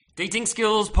Dating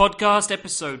Skills Podcast,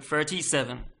 episode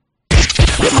 37.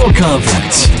 Get more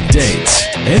confidence, dates,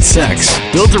 and sex.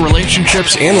 Build the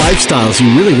relationships and lifestyles you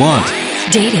really want.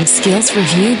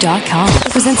 DatingSkillsReview.com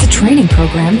presents a training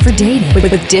program for dating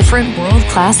with different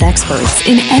world-class experts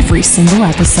in every single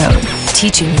episode,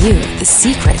 teaching you the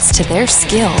secrets to their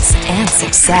skills and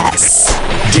success.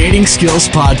 Dating Skills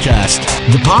Podcast,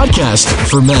 the podcast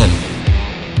for men.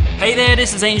 Hey there,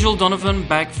 this is Angel Donovan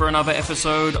back for another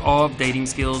episode of Dating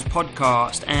Skills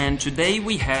Podcast, and today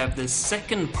we have the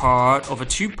second part of a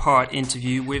two-part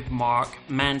interview with Mark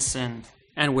Manson,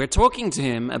 and we're talking to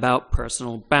him about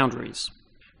personal boundaries.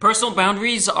 Personal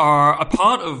boundaries are a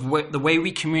part of the way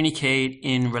we communicate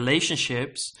in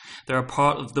relationships. They're a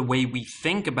part of the way we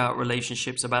think about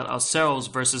relationships, about ourselves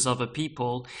versus other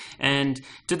people. And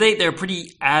today they're a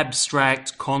pretty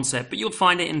abstract concept, but you'll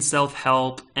find it in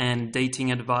self-help and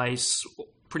dating advice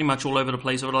pretty much all over the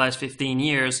place over the last 15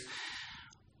 years.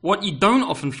 What you don't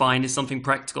often find is something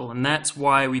practical, and that's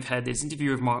why we've had this interview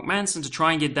with Mark Manson to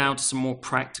try and get down to some more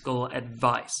practical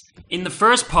advice. In the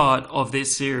first part of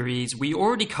this series, we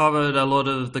already covered a lot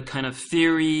of the kind of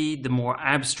theory, the more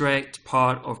abstract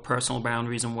part of personal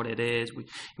boundaries and what it is.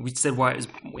 We said why it was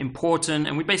important,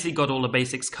 and we basically got all the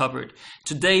basics covered.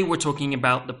 Today, we're talking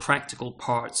about the practical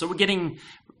part. So we're getting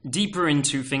deeper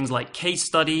into things like case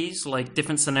studies, like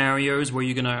different scenarios where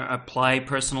you're going to apply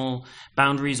personal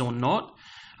boundaries or not.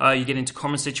 You get into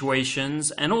common situations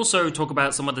and also talk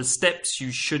about some of the steps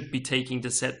you should be taking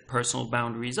to set personal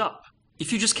boundaries up.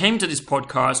 If you just came to this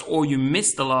podcast or you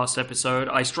missed the last episode,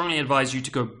 I strongly advise you to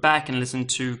go back and listen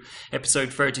to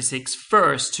episode 36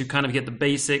 first to kind of get the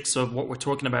basics of what we're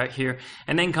talking about here,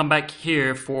 and then come back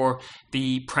here for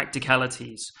the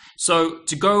practicalities. So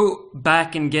to go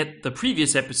back and get the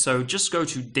previous episode, just go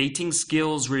to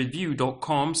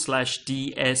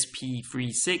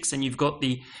datingskillsreview.com/DSP36 and you've got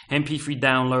the MP3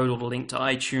 download or the link to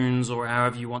iTunes or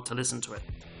however you want to listen to it.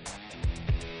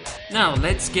 Now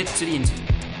let's get to the interview.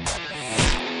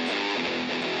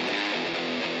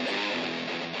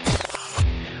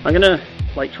 I'm gonna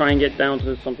try and get down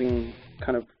to something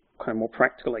kind of more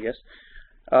practical, I guess.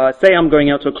 Say I'm going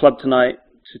out to a club tonight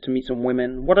to meet some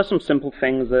women. What are some simple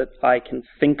things that I can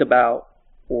think about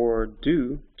or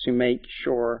do to make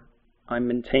sure I'm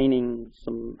maintaining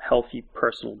some healthy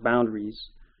personal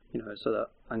boundaries, so that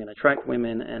I'm going to attract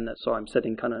women and that so I'm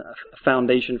setting kind of a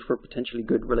foundation for potentially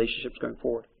good relationships going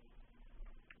forward?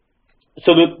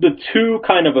 So the two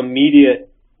kind of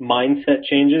immediate mindset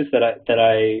changes that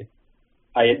I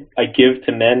give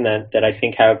to men that I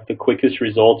think have the quickest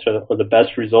results or the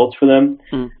best results for them,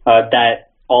 that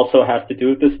also has to do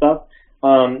with this stuff.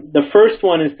 The first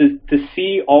one is to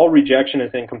see all rejection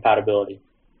as incompatibility.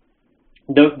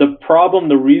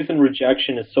 The reason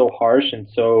rejection is so harsh and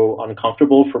so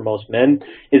uncomfortable for most men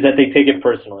is that they take it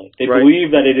personally. They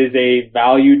believe that it is a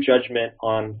value judgment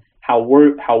on how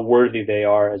worthy they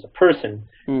are as a person.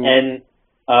 And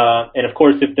of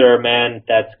course, if they're a man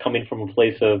that's coming from a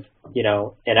place of,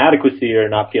 inadequacy or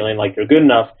not feeling like they're good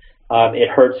enough, it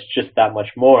hurts just that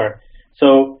much more.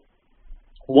 So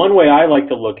one way I like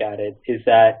to look at it is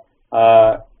that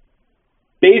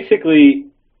basically,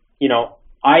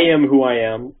 I am who I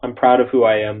am. I'm proud of who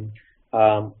I am.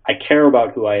 I care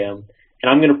about who I am. And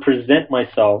I'm going to present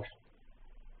myself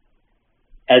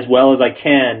as well as I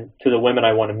can to the women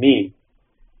I want to meet.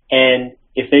 And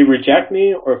if they reject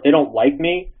me or if they don't like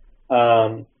me,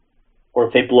 or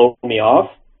if they blow me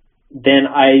off, then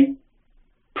I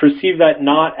perceive that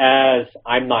not as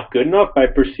I'm not good enough, but I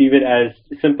perceive it as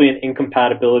simply an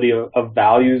incompatibility of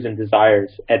values and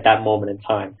desires at that moment in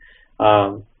time.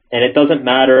 And it doesn't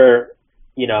matter,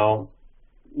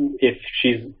 if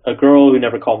she's a girl who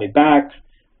never called me back,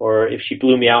 or if she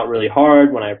blew me out really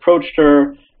hard when I approached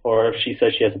her, or if she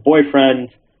says she has a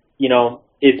boyfriend.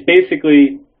 It's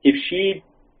basically, if she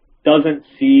doesn't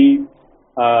see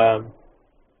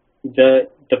the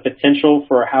potential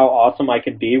for how awesome I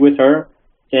can be with her,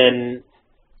 then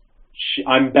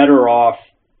I'm better off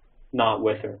not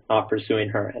with her, not pursuing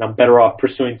her, and I'm better off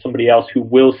pursuing somebody else who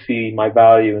will see my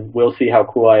value and will see how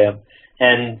cool I am.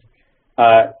 And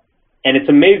it's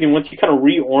amazing once you kind of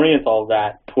reorient all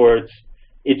that towards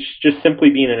it's just simply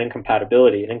being an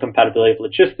incompatibility of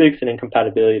logistics, an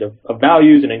incompatibility of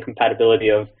values, an incompatibility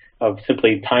of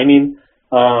simply timing.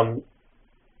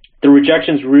 The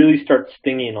rejections really start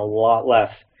stinging a lot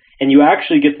less. And you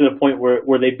actually get to the point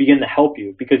where they begin to help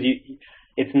you, because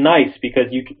it's nice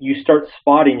because you start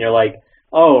spotting, you're like,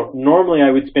 oh, normally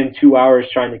I would spend 2 hours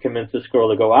trying to convince this girl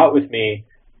to go out with me,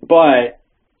 but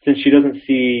since she doesn't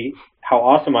see how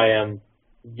awesome I am,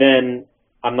 then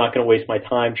I'm not going to waste my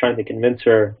time trying to convince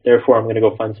her. Therefore, I'm going to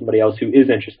go find somebody else who is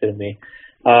interested in me.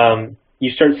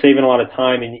 you start saving a lot of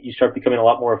time and you start becoming a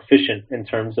lot more efficient in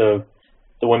terms of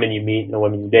the women you meet and the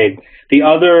women you date. The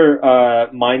other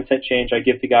mindset change I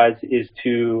give to guys is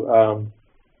to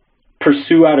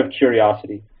pursue out of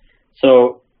curiosity.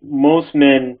 So most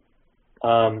men,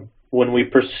 when we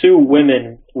pursue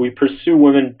women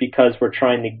because we're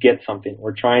trying to get something.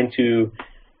 We're trying to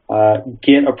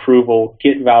get approval,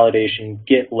 get validation,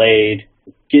 get laid,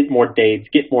 get more dates,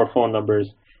 get more phone numbers.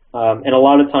 And a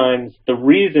lot of times the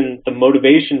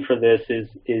motivation for this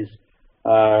is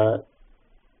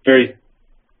very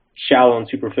shallow and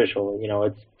superficial. You know,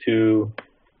 it's to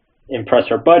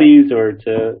impress our buddies or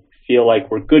to feel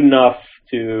like we're good enough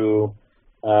to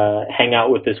hang out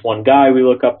with this one guy we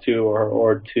look up to,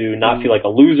 or to not feel like a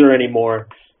loser anymore.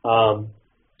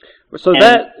 So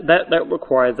that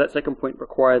requires, that second point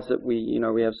requires that we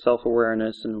have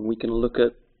self-awareness and we can look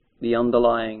at the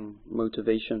underlying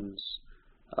motivations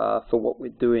for what we're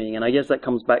doing. And I guess that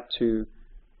comes back to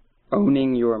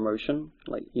owning your emotion.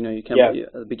 Like, you can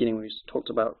at the beginning we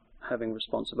talked about having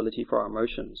responsibility for our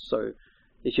emotions. So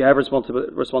if you have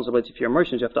responsibility for your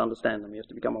emotions, you have to understand them. You have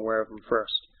to become aware of them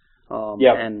first.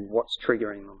 And what's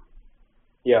triggering them.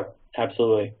 Yeah,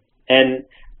 absolutely. And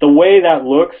the way that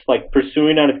looks, like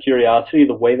pursuing out of curiosity,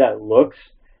 the way that looks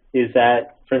is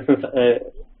that, for instance,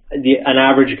 an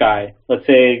average guy, let's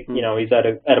say, he's at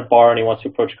a bar and he wants to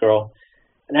approach a girl.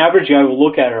 An average guy will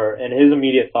look at her and his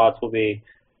immediate thoughts will be,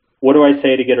 what do I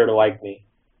say to get her to like me?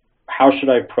 How should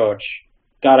I approach?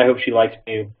 God, I hope she likes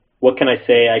me. What can I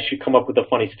say? I should come up with a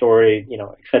funny story,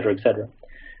 et cetera, et cetera.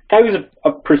 Guy who's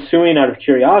pursuing out of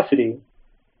curiosity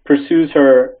pursues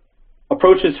her,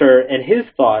 approaches her, and his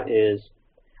thought is,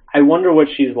 I wonder what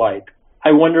she's like.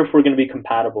 I wonder if we're going to be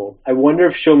compatible. I wonder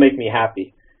if she'll make me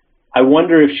happy. I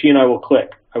wonder if she and I will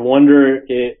click. I wonder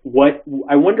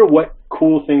what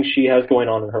cool things she has going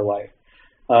on in her life.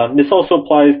 This also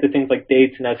applies to things like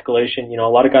dates and escalation. A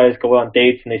lot of guys go on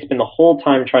dates and they spend the whole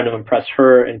time trying to impress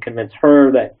her and convince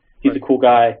her that he's a cool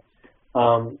guy.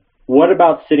 What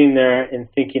about sitting there and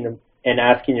thinking and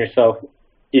asking yourself,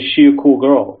 is she a cool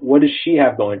girl? What does she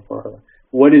have going for her?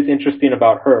 What is interesting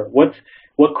about her? What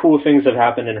cool things have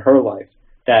happened in her life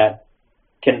that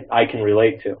I can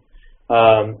relate to?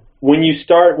 When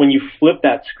you flip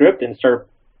that script and start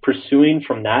pursuing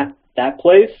from that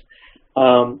place,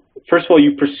 first of all,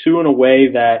 you pursue in a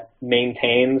way that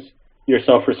maintains your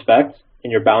self-respect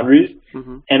and your boundaries,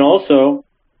 and also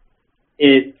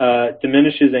it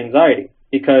diminishes anxiety,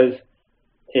 because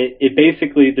it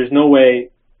basically, there's no way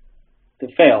to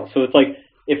fail. So it's like,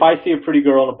 if I see a pretty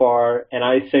girl in a bar and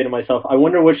I say to myself, I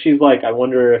wonder what she's like, I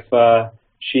wonder if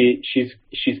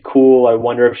she's cool, I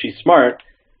wonder if she's smart,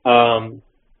 and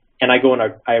I go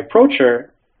and I approach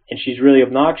her and she's really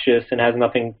obnoxious and has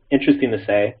nothing interesting to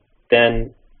say,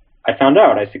 then I found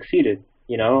out, I succeeded.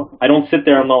 I don't sit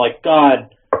there, I'm not like,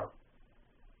 God,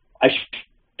 I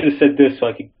should have said this so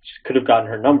I could have gotten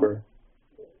her number.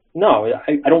 No,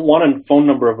 I don't want a phone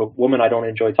number of a woman I don't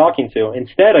enjoy talking to.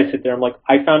 Instead, I sit there, I'm like,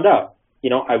 I found out.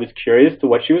 I was curious to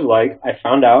what she was like. I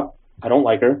found out I don't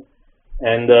like her,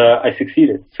 and I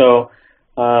succeeded. So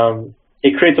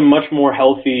it creates a much more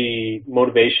healthy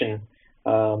motivation,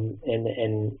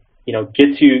 and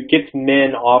gets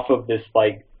men off of this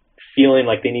like feeling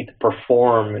like they need to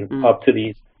perform and up to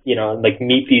these, like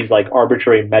meet these like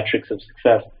arbitrary metrics of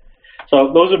success.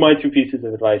 So those are my two pieces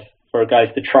of advice for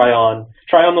guys to try on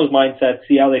those mindsets,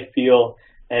 see how they feel,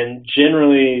 and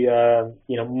generally,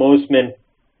 most men,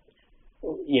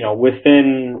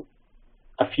 within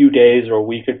a few days or a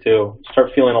week or two,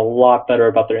 start feeling a lot better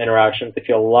about their interactions. They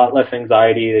feel a lot less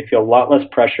anxiety. They feel a lot less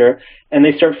pressure, and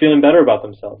they start feeling better about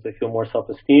themselves. They feel more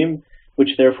self-esteem,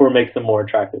 which therefore makes them more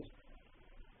attractive.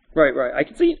 Right. I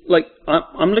can see, like,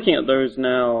 I'm looking at those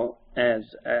now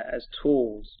as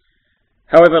tools.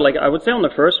 However, like, I would say on the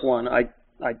first one, I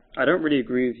don't really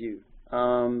agree with you.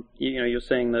 You're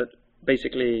saying that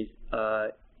basically,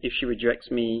 if she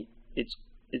rejects me, it's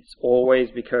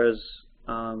always because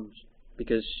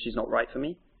she's not right for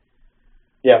me.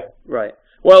 Yeah. Right.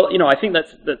 Well, I think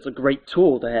that's a great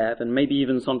tool to have, and maybe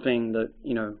even something that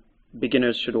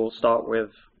beginners should all start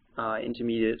with,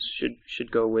 intermediates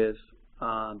should go with.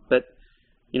 But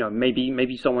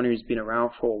maybe someone who's been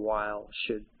around for a while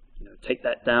should take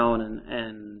that down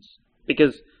and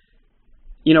because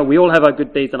we all have our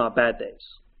good days and our bad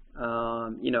days.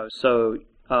 And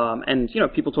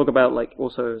people talk about, like,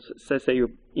 also say you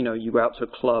go out to a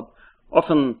club.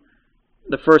 Often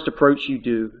the first approach you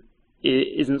do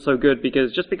isn't so good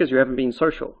because you haven't been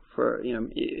social for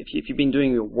if you've been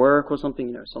doing your work or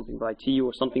something, something by IT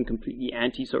or something completely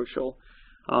antisocial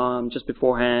just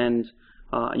beforehand.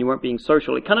 and you weren't being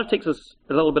social, it kind of takes us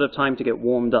a little bit of time to get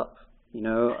warmed up,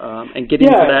 and get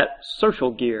into that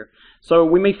social gear. So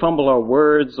we may fumble our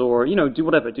words or, do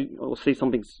whatever, or say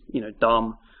something,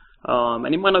 dumb,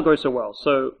 and it might not go so well.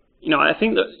 So, I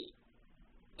think that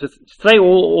to say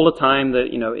all the time that,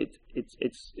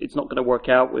 it's not going to work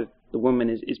out with the woman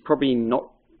is probably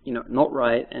not, not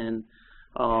right. And,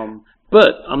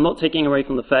 but I'm not taking away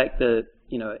from the fact that,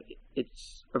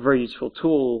 it's a very useful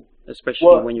tool,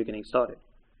 especially when you're getting started.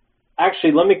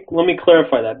 Actually, let me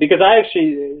clarify that, because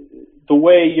the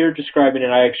way you're describing it,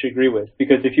 I actually agree with.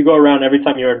 Because if you go around every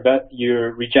time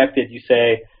you're rejected, you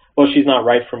say, "Well, she's not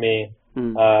right for me.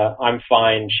 I'm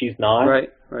fine. She's not." Right.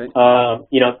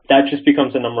 That just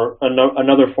becomes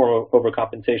another form of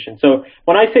overcompensation. So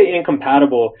when I say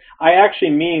incompatible, I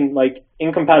actually mean like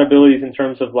incompatibilities in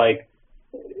terms of like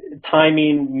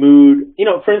timing, mood.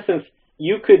 For instance,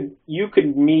 you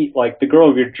could meet like the girl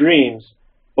of your dreams,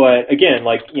 but again,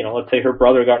 like, let's say her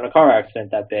brother got in a car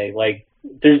accident that day. Like,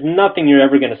 there's nothing you're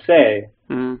ever going to say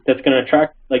that's going to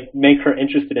make her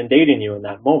interested in dating you in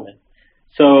that moment.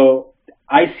 So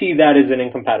I see that as an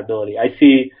incompatibility. I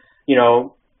see,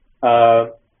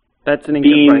 that's an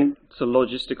right. It's a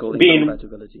logistical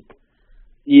incompatibility.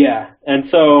 Yeah, and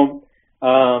so,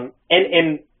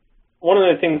 and one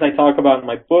of the things I talk about in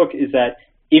my book is that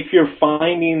if you're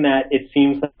finding that it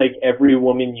seems like every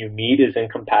woman you meet is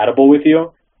incompatible with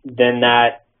you, then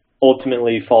that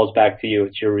ultimately falls back to you.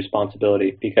 It's your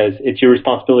responsibility, because it's your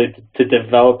responsibility to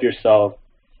develop yourself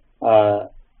to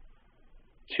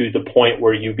the point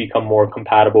where you become more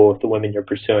compatible with the women you're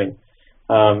pursuing.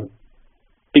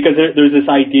 Because there's this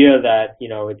idea that,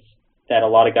 it's that a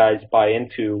lot of guys buy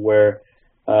into where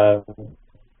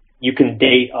you can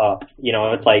date up.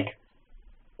 It's like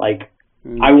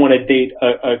I want to date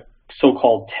a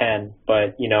so-called 10,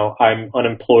 but, I'm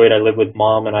unemployed, I live with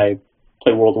mom, and I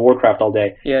play World of Warcraft all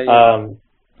day. Yeah.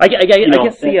 I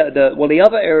guess the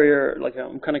other area, like,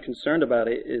 I'm kind of concerned about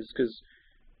it is because,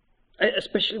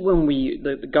 especially when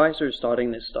the guys who are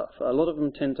starting this stuff, a lot of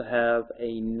them tend to have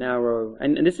a narrow,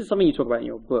 and this is something you talk about in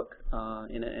your book,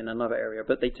 in another area,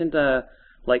 but they tend to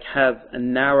like have a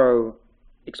narrow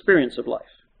experience of life.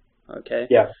 Okay.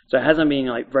 Yeah. So it hasn't been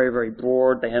like very, very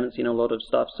broad. They haven't seen a lot of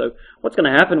stuff. So what's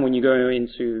going to happen when you go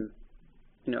into,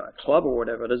 a club or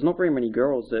whatever? There's not very many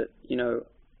girls that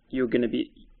you're going to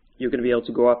be able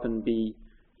to go up and be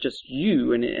just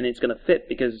you, and it's going to fit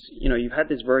because you've had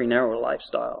this very narrow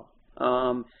lifestyle,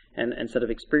 and set of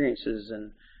experiences,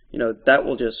 and that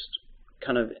will just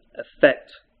kind of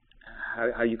affect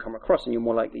how you come across, and you're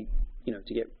more likely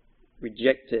to get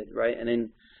rejected, right? And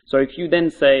then so if you then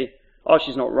say, "Oh,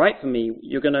 she's not right for me,"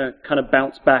 you're going to kind of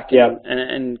bounce back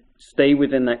and stay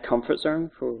within that comfort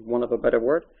zone, for want of a better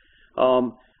word.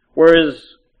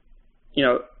 Whereas,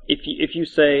 if you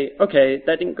say, "Okay,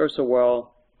 that didn't go so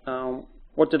well.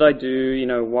 What did I do?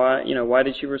 Why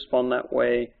did she respond that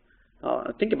way?"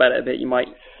 Think about it a bit. You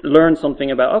might learn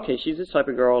something about, okay, she's this type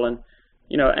of girl, and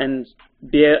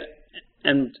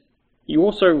and you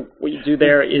also, what you do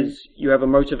there is you have a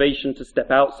motivation to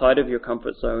step outside of your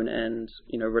comfort zone and,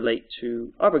 relate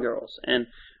to other girls. And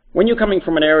when you're coming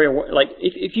from an area where, like,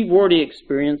 if you've already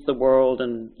experienced the world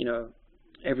and,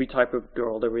 every type of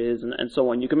girl there is and so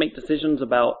on, you can make decisions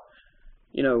about,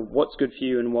 what's good for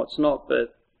you and what's not.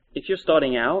 But if you're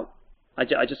starting out,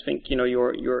 I just think,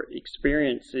 your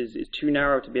experience is too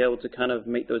narrow to be able to kind of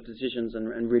make those decisions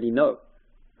and really know,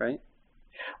 right?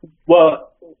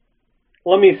 Well,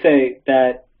 let me say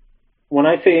that when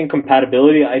I say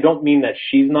incompatibility, I don't mean that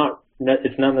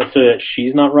it's not necessarily that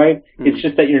she's not right. It's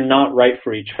just that you're not right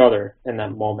for each other in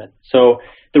that moment. So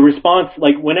the response,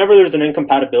 like whenever there's an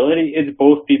incompatibility, it's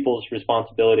both people's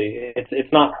responsibility.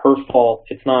 It's not her fault.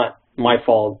 It's not my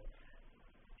fault.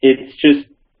 It's just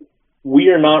we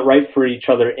are not right for each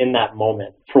other in that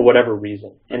moment for whatever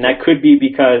reason. And that could be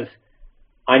because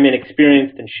I'm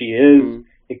inexperienced and she is.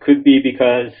 It could be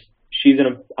because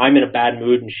I'm in a bad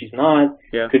mood and she's not.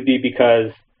 Yeah. It could be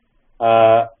because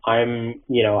I've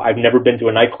never been to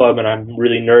a nightclub and I'm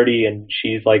really nerdy and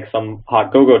she's like some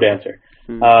hot go-go dancer.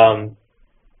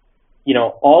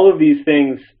 All of these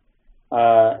things,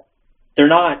 they're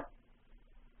not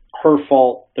her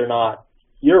fault. They're not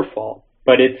your fault,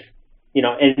 but it's,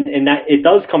 and that it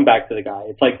does come back to the guy.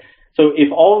 It's like, so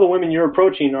if all the women you're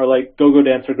approaching are like go-go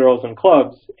dancer girls in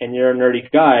clubs and you're a nerdy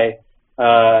guy,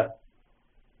 A,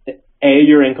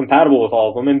 you're incompatible with all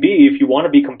of them, and B, if you want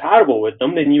to be compatible with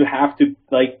them, then you have to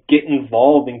like get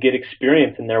involved and get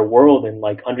experience in their world and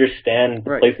like understand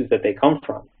the places that they come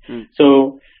from.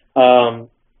 So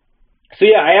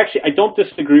yeah, I don't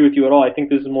disagree with you at all. I think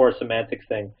this is more a semantics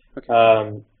thing.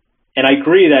 Okay. And I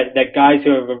agree that guys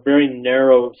who have a very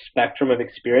narrow spectrum of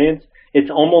experience, it's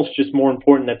almost just more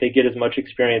important that they get as much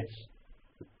experience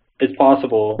as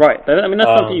possible. Right. I mean,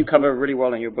 that's something you cover really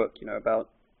well in your book, about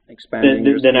expanding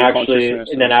your consciousness.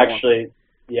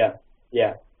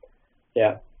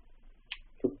 Yeah,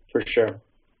 for sure.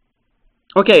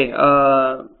 Okay,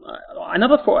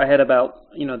 another thought I had about,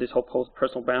 this whole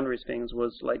personal boundaries things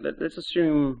was like, let's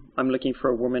assume I'm looking for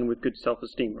a woman with good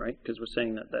self-esteem, right? Because we're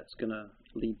saying that that's going to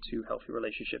lead to healthy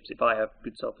relationships if I have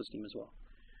good self-esteem as well.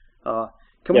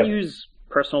 Can we use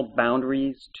personal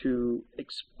boundaries to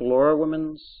explore a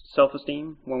woman's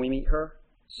self-esteem when we meet her?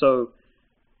 So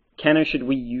can or should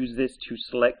we use this to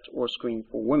select or screen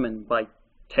for women by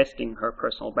testing her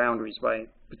personal boundaries, by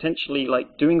potentially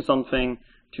like doing something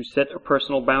to set a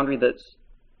personal boundary that's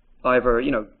either,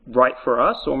 right for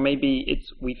us, or maybe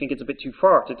we think it's a bit too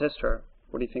far to test her?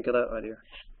 What do you think of that idea?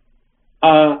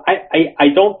 I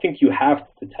don't think you have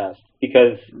to test,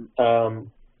 because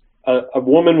a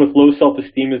woman with low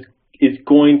self-esteem is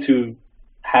going to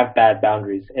have bad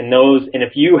boundaries, and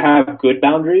if you have good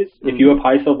boundaries, if you have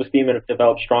high self-esteem and have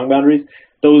developed strong boundaries,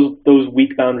 those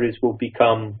weak boundaries will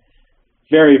become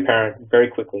very apparent very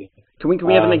quickly. Can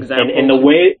we have an example? And the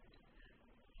way.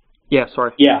 Yeah,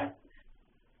 sorry. Yeah.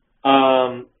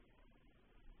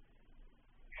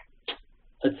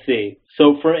 Let's see.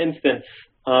 So, for instance,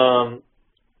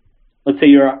 let's say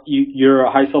you're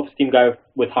a high self-esteem guy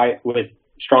with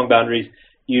strong boundaries.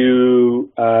 You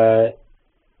go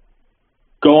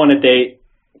on a date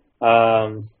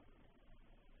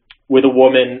with a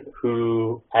woman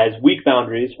who has weak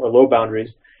boundaries or low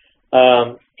boundaries,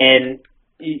 and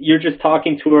you're just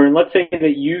talking to her. And let's say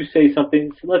that you say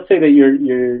something. So let's say that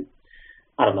you're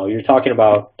I don't know, you're talking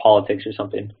about politics or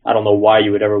something. I don't know why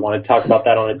you would ever want to talk about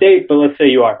that on a date, but let's say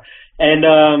you are.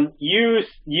 And you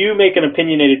make an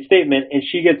opinionated statement, and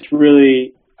she gets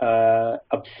really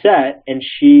upset, and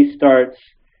she starts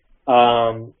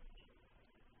trying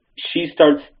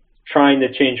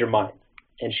to change her mind,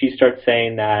 and she starts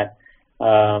saying that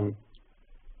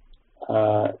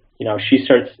she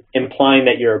starts implying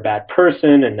that you're a bad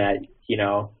person and that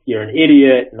you're an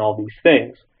idiot and all these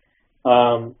things.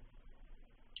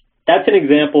 That's an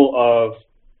example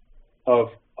of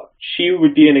she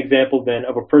would be an example then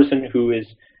of a person who is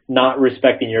not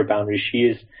respecting your boundaries. She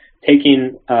is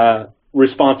taking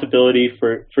responsibility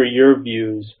for your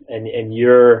views and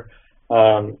your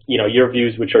your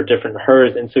views, which are different than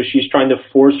hers, and so she's trying to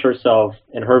force herself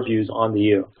and her views onto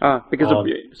you. So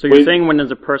you're saying when there's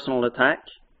a personal attack?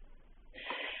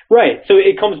 Right. So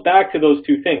it comes back to those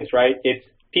two things, right? It's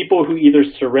people who either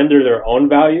surrender their own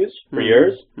values for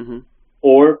yours,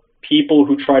 or people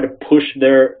who try to push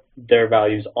their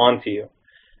values onto you.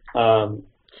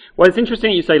 Well, it's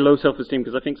interesting you say low self-esteem,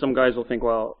 because I think some guys will think,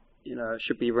 well, it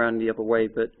should be around the other way.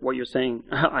 But what you're saying,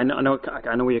 I know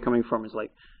where you're coming from, is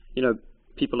like,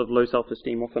 people of low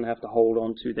self-esteem often have to hold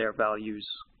on to their values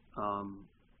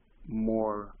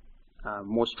more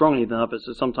strongly than others.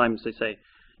 So sometimes they say,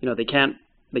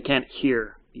 they can't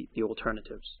hear the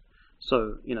alternatives.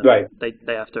 So right.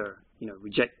 they have to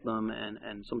reject them,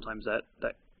 and sometimes that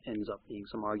ends up being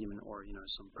some argument or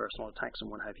some personal attacks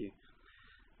and what have you.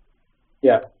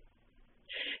 Yeah.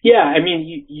 I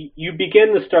mean, you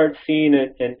begin to start seeing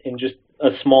it in just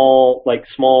a small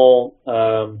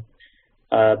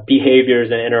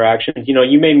behaviors and interactions.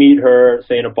 You may meet her,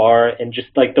 say, in a bar, and just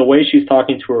like the way she's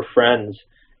talking to her friends,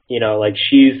 like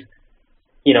she's,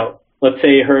 let's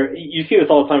say you see this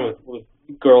all the time with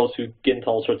girls who get into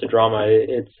all sorts of drama.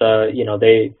 It's,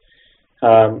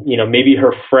 maybe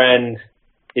her friend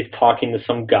is talking to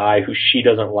some guy who she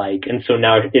doesn't like, and so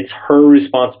now it's her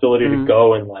responsibility to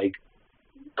go and like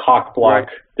cock block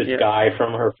this guy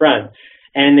from her friend.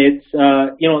 And it's,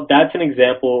 that's an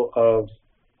example of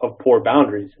poor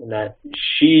boundaries, in that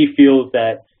she feels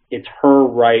that it's her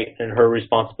right and her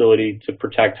responsibility to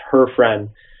protect her friend,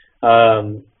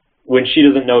 when she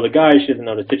doesn't know the guy, she doesn't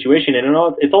know the situation. And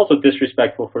it's also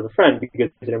disrespectful for the friend,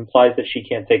 because it implies that she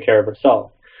can't take care of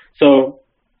herself. So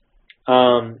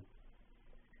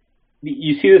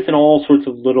you see this in all sorts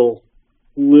of little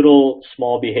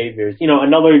small behaviors.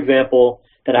 Another example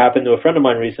that happened to a friend of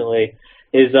mine recently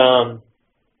is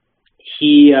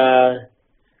he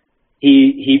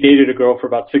dated a girl for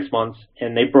about 6 months,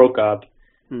 and they broke up.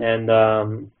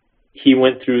 And he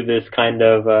went through this kind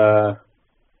of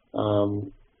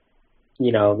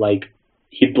like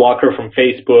he'd block her from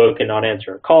Facebook and not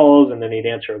answer her calls, and then he'd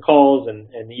answer her calls, and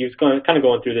he was kind of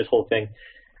going through this whole thing.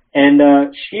 And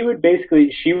she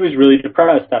was really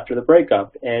depressed after the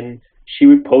breakup, and she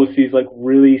would post these like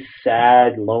really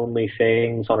sad, lonely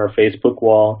things on her Facebook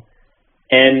wall,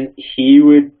 and he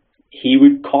would he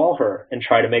would call her and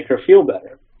try to make her feel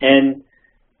better. And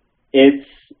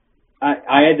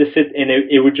I had to sit, and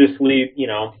it would just leave,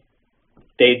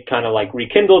 they'd kind of like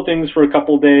rekindle things for a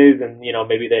couple of days, and,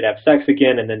 maybe they'd have sex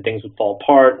again, and then things would fall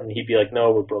apart, and he'd be like,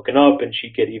 no, we're broken up, and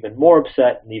she'd get even more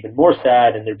upset and even more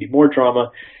sad, and there'd be more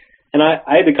drama. And I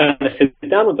had to kind of sit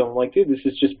down with them. I'm like, dude, this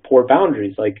is just poor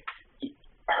boundaries. Like,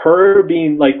 her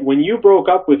being, like, when you broke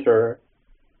up with her,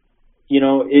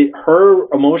 her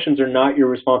emotions are not your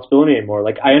responsibility anymore.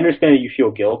 Like, I understand that you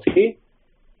feel guilty.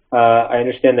 I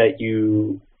understand that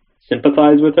you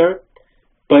sympathize with her,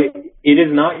 but it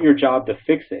is not your job to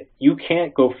fix it. You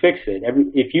can't go fix it.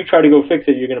 If you try to go fix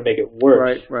it, you're going to make it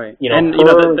worse. Right.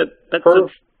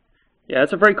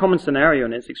 That's a very common scenario,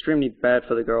 and it's extremely bad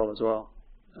for the girl as well.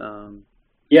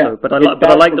 But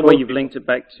I like the way you've linked it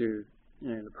back to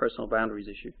the personal boundaries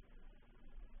issue.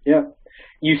 Yeah,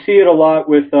 you see it a lot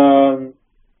with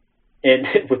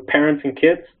with parents and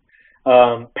kids.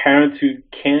 Parents who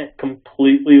can't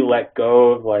completely let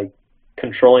go of like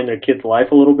controlling their kid's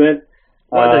life a little bit.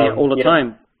 All the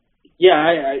time.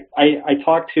 Yeah, I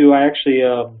talked to a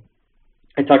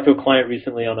client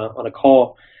recently on a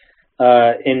call,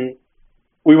 and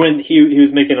we went. He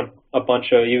was making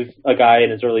he was a guy in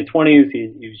his early 20s.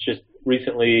 He was just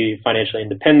recently financially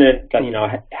independent.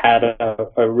 Had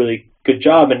a really good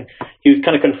job, and he was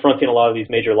kind of confronting a lot of these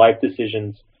major life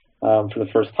decisions for the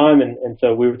first time. And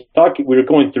so we were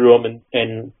going through them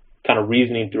and kind of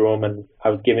reasoning through them, and I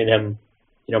was giving him,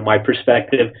 my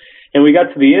perspective. And we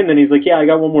got to the end, and he's like, yeah, I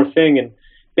got one more thing. And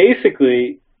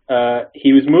basically,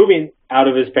 he was moving out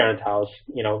of his parents' house.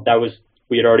 We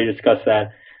had already discussed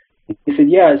that. He said,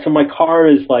 yeah, so my car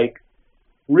is like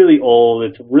really old.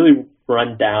 It's really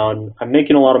run down. I'm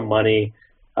making a lot of money.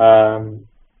 And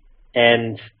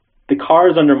the car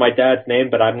is under my dad's name,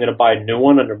 but I'm going to buy a new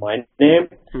one under my name.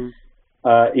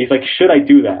 He's like, should I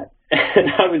do that? And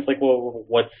I was like, well,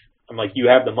 I'm like, you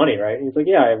have the money, right? And he's like,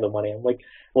 yeah, I have the money. I'm like,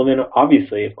 well, then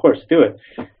obviously, of course, do it.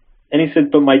 And he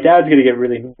said, but my dad's going to get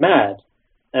really mad.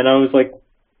 And I was like,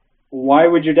 why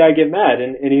would your dad get mad?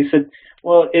 And he said,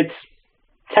 well,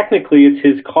 technically it's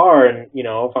his car, and,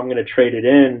 if I'm going to trade it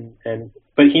in,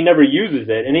 but he never uses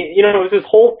it. And it was this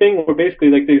whole thing where basically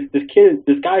like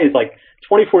this guy is like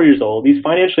 24 years old. He's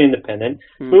financially independent,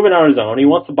 moving on his own. He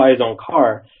wants to buy his own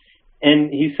car.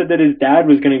 And he said that his dad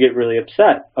was going to get really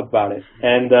upset about it.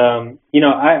 And,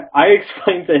 I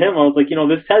explained to him, I was like,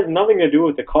 this has nothing to do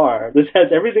with the car. This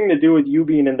has everything to do with you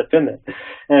being independent.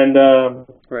 And,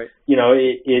 right.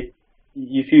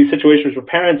 You see situations where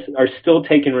parents are still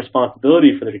taking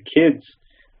responsibility for their kids'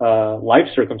 life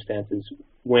circumstances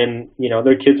when,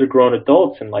 their kids are grown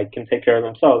adults and like can take care of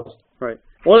themselves. Right.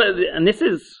 Well, and this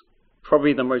is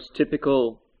probably the most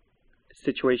typical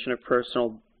situation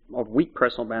of weak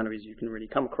personal boundaries you can really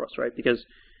come across, right? Because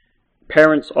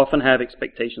parents often have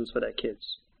expectations for their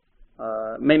kids.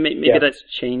 Maybe that's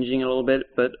changing a little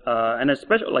bit, but and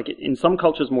especially like in some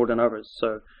cultures more than others.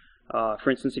 So, for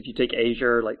instance, if you take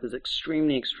Asia, like there's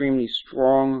extremely, extremely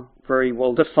strong, very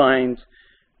well-defined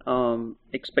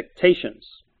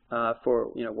expectations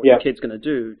for what your kid's going to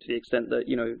do, to the extent that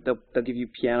they'll give you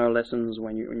piano lessons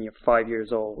when you're 5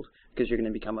 years old because you're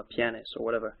going to become a pianist or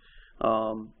whatever.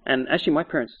 And actually, my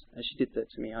parents actually did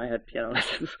that to me. I had piano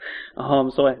lessons,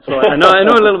 so I know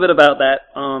a little bit about that.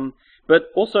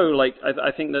 But also, like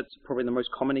I think that's probably the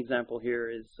most common example here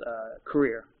is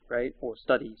career, right, or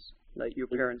studies. Like your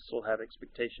parents will have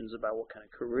expectations about what kind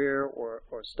of career or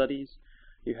studies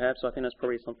you have. So I think that's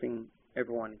probably something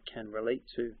everyone can relate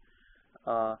to.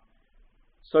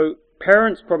 So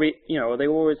parents probably, they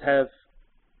always have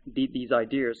these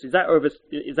ideas. Is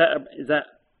that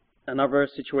another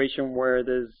situation where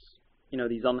there's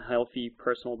these unhealthy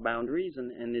personal boundaries,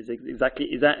 and is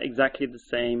that exactly the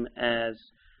same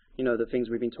as the things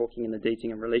we've been talking in the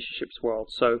dating and relationships world?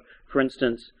 So for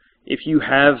instance, if you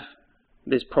have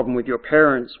this problem with your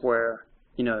parents where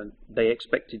they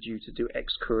expected you to do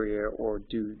X career or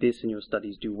do this in your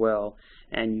studies, do well,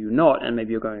 and you're not, and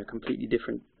maybe you're going a completely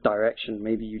different direction.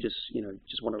 Maybe you just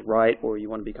want to write, or you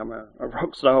want to become a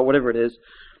rock star, or whatever it is.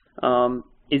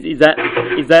 Is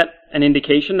that an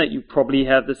indication that you probably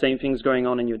have the same things going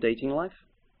on in your dating life?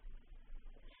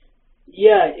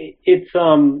 Yeah, it's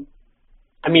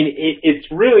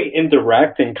really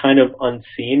indirect and kind of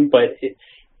unseen. But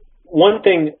one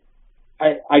thing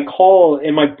I call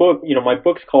in my book, my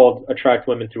book's called Attract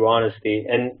Women Through Honesty,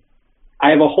 and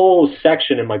I have a whole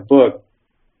section in my book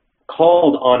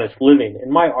called Honest Living.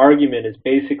 And my argument is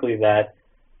basically that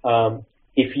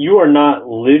if you are not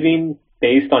living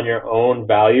based on your own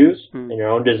values and your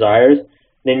own desires,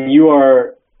 then you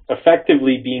are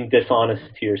effectively being dishonest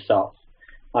to yourself.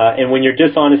 And when you're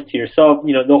dishonest to yourself,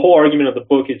 you know, the whole argument of the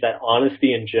book is that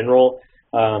honesty in general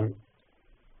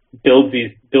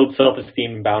builds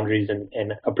self-esteem and boundaries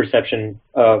and a perception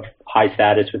of high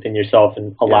status within yourself,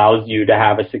 and allows you to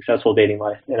have a successful dating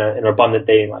life and an abundant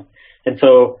dating life. And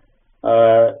so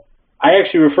I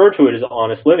actually refer to it as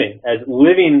honest living, as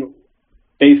living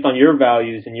based on your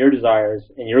values and your desires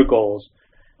and your goals.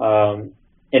 And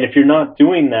if you're not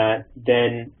doing that,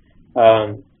 then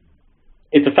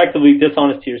it's effectively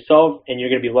dishonest to yourself, and you're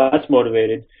going to be less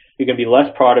motivated. You're going to be less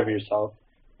proud of yourself.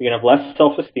 You're going to have less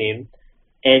self-esteem.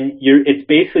 And it's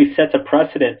basically sets a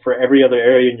precedent for every other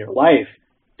area in your life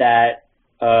that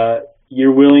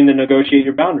you're willing to negotiate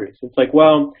your boundaries. It's like,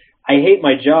 well, I hate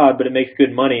my job, but it makes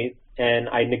good money, and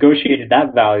I negotiated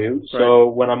that value. So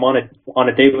when I'm on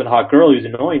a date with a hot girl who's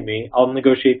annoying me, I'll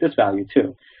negotiate this value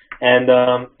too. And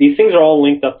these things are all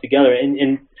linked up together.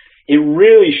 And it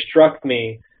really struck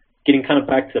me, getting kind of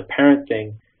back to the parent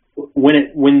thing,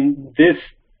 when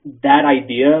that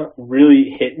idea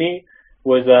really hit me,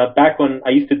 was back when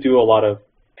I used to do a lot of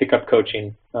pickup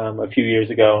coaching a few years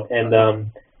ago, and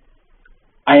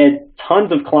I had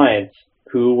tons of clients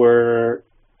who were,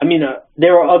 they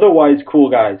were otherwise cool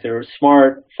guys. They were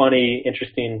smart, funny,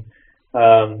 interesting,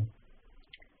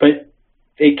 but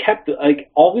they kept,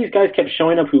 all these guys kept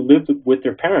showing up who lived with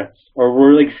their parents, or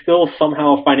were still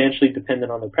somehow financially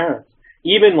dependent on their parents,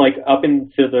 even up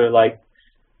into their late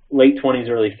 20s,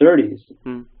 early 30s.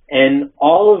 Mm. And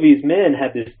all of these men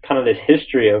had this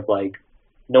history of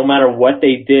no matter what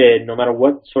they did, no matter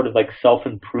what sort of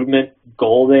self-improvement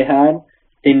goal they had,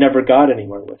 they never got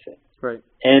anywhere with it. Right.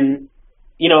 And,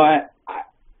 I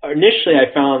initially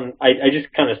I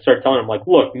just kind of started telling them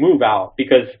look, move out,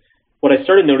 because what I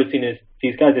started noticing is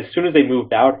these guys, as soon as they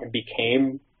moved out and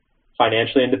became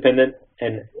financially independent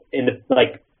and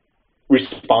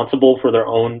responsible for their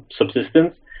own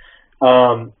subsistence,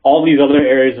 all these other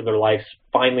areas of their life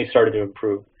finally started to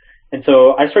improve. And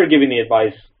so I started giving the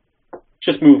advice,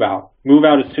 just move out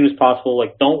as soon as possible.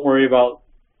 Don't worry about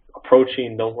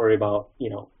approaching, don't worry about,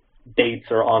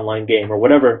 dates or online game or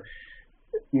whatever.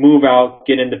 Move out,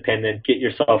 get independent, get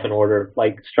yourself in order,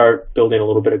 start building a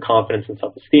little bit of confidence and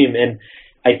self-esteem. And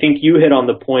I think you hit on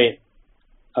the point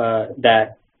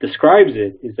that describes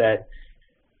it, is that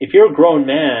if you're a grown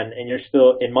man and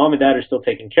and mom and dad are still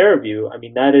taking care of you,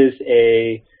 that is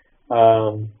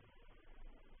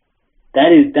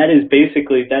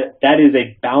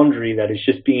a boundary that is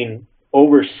just being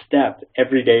overstepped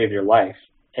every day of your life.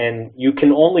 And you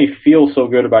can only feel so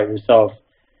good about yourself,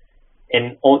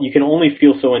 and you can only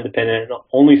feel so independent and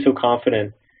only so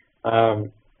confident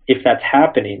if that's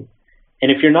happening. And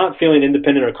if you're not feeling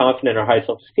independent or confident or high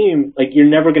self-esteem, you're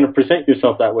never going to present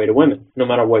yourself that way to women, no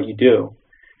matter what you do.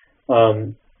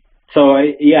 So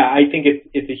I think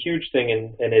it's a huge thing,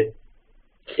 and it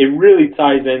really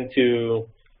ties into,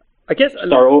 I guess,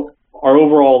 our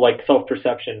overall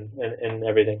self-perception and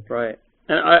everything. Right.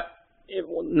 And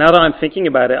now that I'm thinking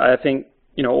about it, I think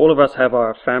all of us have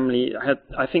our family.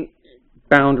 I think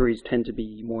boundaries tend to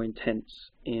be more intense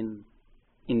in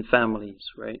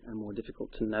families, right, and more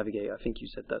difficult to navigate. I think you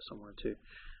said that somewhere too.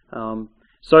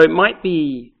 So it might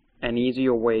be an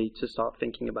easier way to start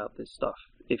thinking about this stuff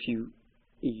if you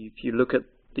look at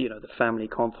the family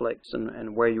conflicts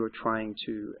and where you're trying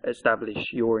to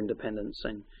establish your independence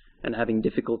and having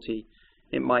difficulty.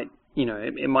 It might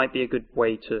be a good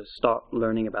way to start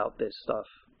learning about this stuff,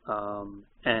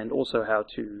 and also how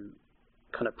to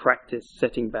kind of practice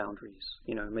setting boundaries.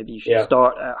 Maybe you should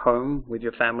start at home with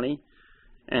your family,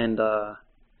 and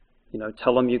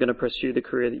tell them you're going to pursue the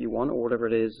career that you want or whatever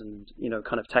it is, and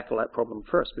kind of tackle that problem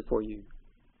first before you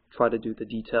try to do the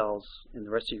details in the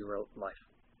rest of your life,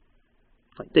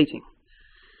 like dating.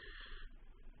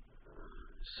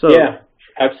 So yeah,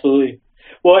 absolutely.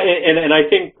 Well, and I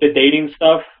think the dating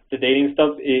stuff,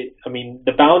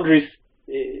 the boundaries,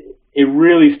 it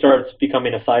really starts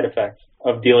becoming a side effect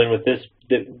of dealing with this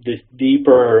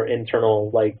deeper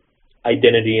internal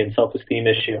identity and self-esteem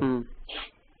issue. Mm.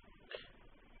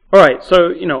 All right,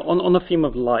 so on the theme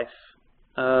of life,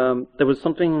 there was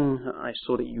something I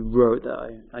saw that you wrote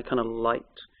that I kind of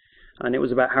liked, and it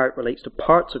was about how it relates to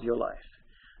parts of your life.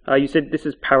 You said, this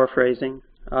is paraphrasing,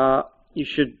 you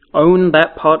should own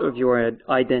that part of your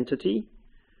identity.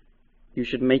 You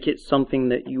should make it something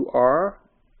that you are,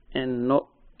 and not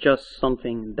just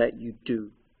something that you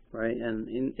do, right? And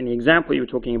in the example you were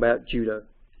talking about judo,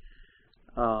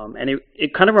 and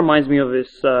it kind of reminds me of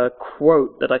this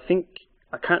quote that I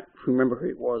can't remember who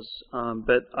it was,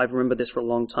 but I've remembered this for a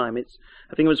long time.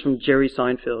 I think it was from Jerry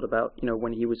Seinfeld about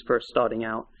when he was first starting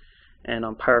out, and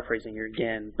I'm paraphrasing here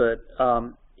again, but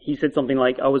he said something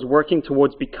like, I was working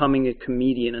towards becoming a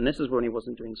comedian, and this is when he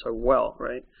wasn't doing so well,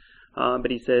 right? But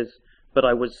he says, but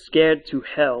I was scared to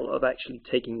hell of actually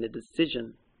taking the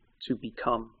decision to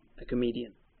become a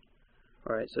comedian.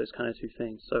 All right, so it's kind of two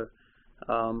things. So,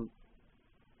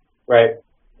 right.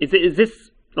 Is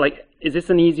this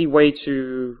an easy way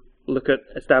to look at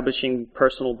establishing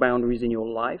personal boundaries in your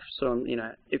life? So,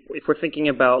 if we're thinking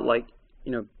about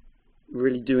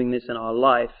really doing this in our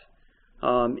life,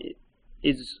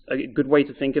 is a good way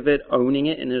to think of it owning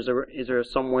it? And is there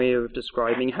some way of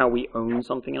describing how we own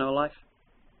something in our life?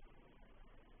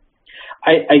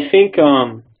 I think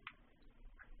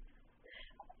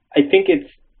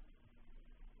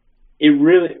it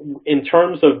really, in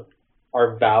terms of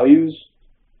our values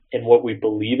and what we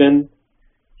believe in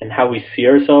and how we see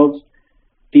ourselves,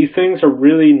 these things are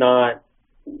really not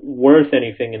worth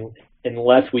anything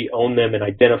unless we own them and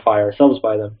identify ourselves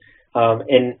by them.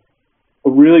 And a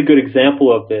really good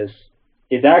example of this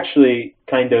is actually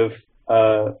kind of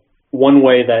one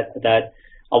way that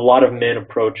a lot of men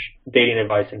approach dating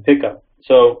advice and pickup.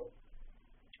 So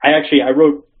I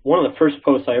wrote one of the first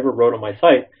posts I ever wrote on my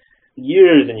site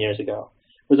years and years ago.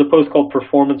 It was a post called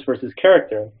Performance versus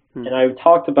Character. And I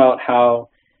talked about how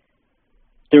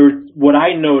what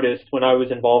I noticed when I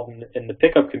was involved in the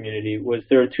pickup community was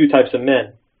there were two types of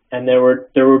men. And there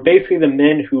were basically the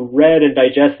men who read and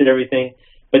digested everything,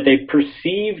 but they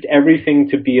perceived everything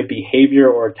to be a behavior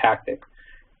or a tactic,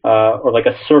 or like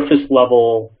a surface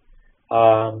level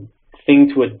thing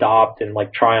to adopt and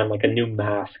like try on like a new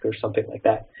mask or something like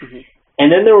that. Mm-hmm.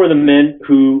 And then there were the men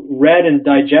who read and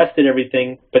digested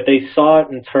everything, but they saw it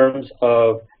in terms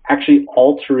of actually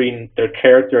altering their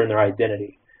character and their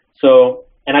identity. So,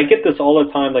 and I get this all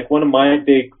the time. Like one of my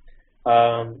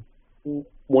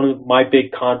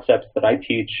big concepts that I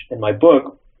teach in my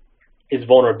book is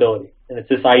vulnerability, and it's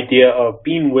this idea of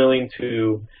being willing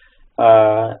to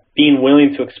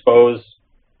expose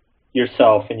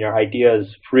yourself and your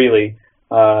ideas freely,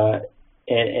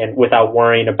 and without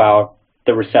worrying about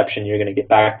the reception you're going to get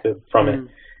back from it.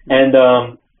 And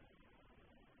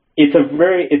it's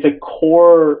really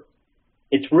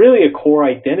a core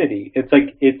identity.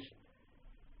 It's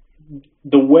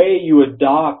the way you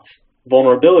adopt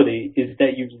vulnerability is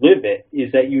that you live it,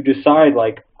 is that you decide,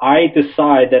 like, I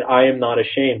decide that I am not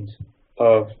ashamed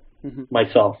of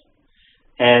myself.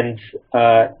 And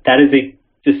that is a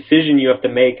decision you have to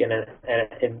make and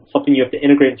something you have to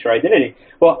integrate into your identity.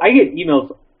 Well, I get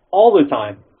emails all the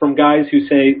time from guys who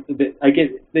say,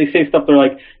 they say stuff, they're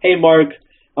like, hey, Mark,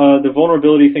 the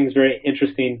vulnerability thing is very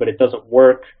interesting, but it doesn't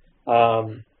work.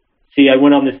 See, I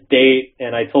went on this date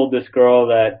and I told this girl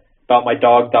about my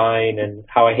dog dying and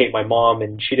how I hate my mom,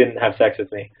 and she didn't have sex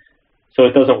with me, so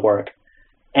it doesn't work.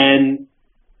 And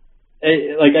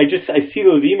I see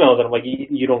those emails and I'm like,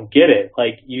 you don't get it.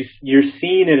 Like you're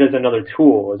seeing it as another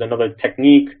tool, as another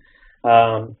technique,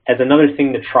 as another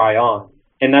thing to try on.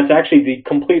 And that's actually the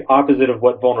complete opposite of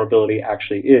what vulnerability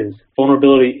actually is.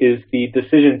 Vulnerability is the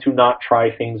decision to not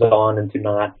try things on and to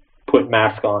not put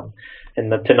mask on,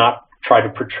 and to not try to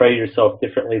portray yourself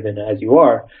differently than as you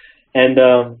are.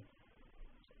 And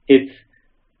it's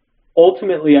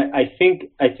ultimately, I think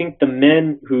the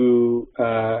men who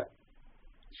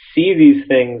see these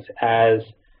things as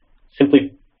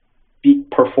simply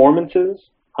performances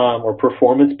or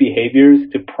performance behaviors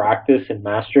to practice and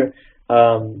master,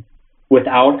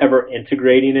 without ever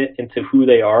integrating it into who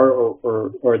they are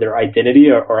or their identity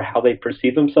or how they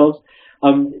perceive themselves,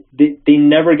 they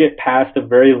never get past a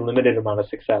very limited amount of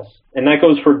success. And that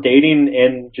goes for dating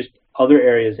and just other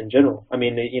areas in general. I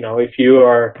mean, if you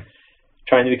are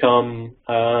trying to become,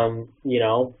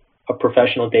 a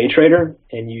professional day trader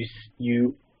and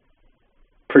you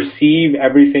perceive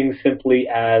everything simply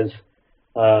as,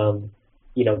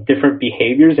 different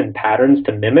behaviors and patterns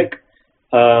to mimic,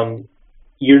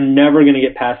 you're never going to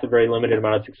get past a very limited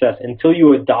amount of success until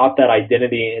you adopt that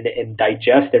identity and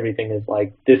digest everything as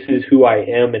like, this is who I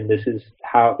am and this is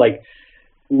how, like,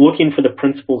 looking for the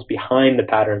principles behind the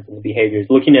patterns and the behaviors,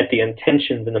 looking at the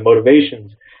intentions and the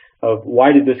motivations of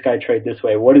why did this guy trade this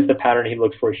way? What is the pattern he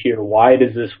looks for here? Why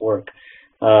does this work?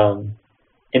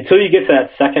 Until you get to that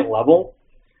second level,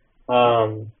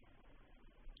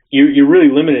 you're really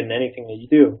limited in anything that you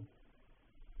do.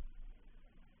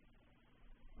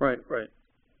 Right.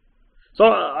 So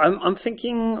I'm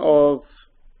thinking of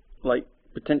like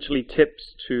potentially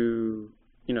tips to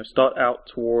start out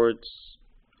towards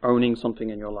owning something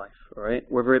in your life, right?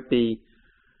 Whether it be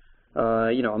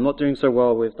I'm not doing so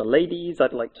well with the ladies.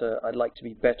 I'd like to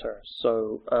be better.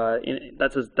 So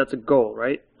that's a goal,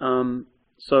 right?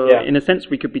 So yeah. In a sense,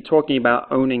 we could be talking about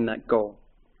owning that goal,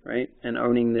 right? And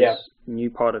owning new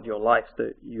part of your life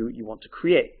that you want to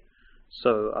create.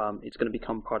 So it's going to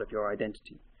become part of your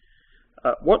identity.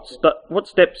 What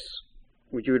steps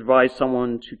would you advise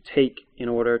someone to take in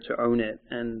order to own it?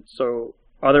 And so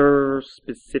are there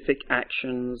specific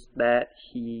actions that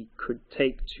he could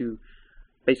take to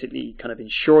basically kind of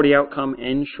ensure the outcome,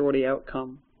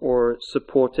 or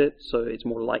support it so it's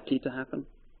more likely to happen?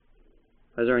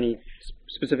 Are there any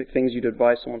specific things you'd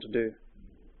advise someone to do?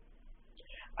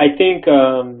 I think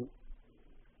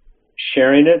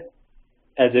sharing it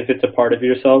as if it's a part of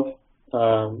yourself,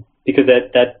 because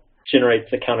that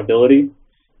generates accountability.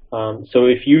 So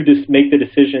if you just make the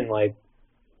decision, like,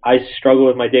 I struggle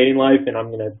with my dating life and I'm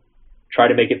going to try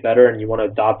to make it better, and you want to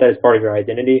adopt that as part of your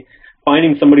identity,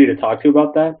 finding somebody to talk to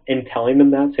about that and telling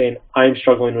them that, saying, I'm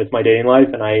struggling with my dating life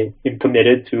and I am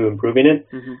committed to improving it,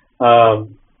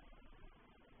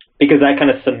 because that kind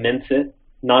of cements it.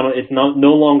 It's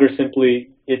no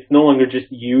longer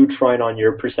just you trying on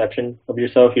your perception of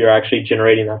yourself. You're actually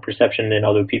generating that perception in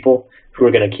other people who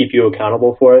are going to keep you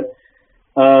accountable for it.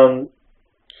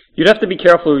 You'd have to be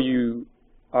careful who you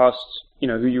asked,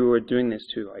 who you were doing this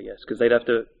to, I guess, because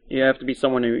you have to be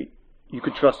someone who you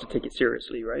could trust to take it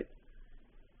seriously, right?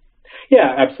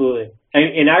 Yeah, absolutely.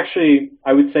 And actually,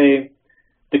 I would say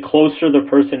the closer the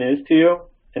person is to you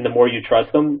and the more you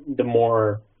trust them, the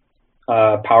more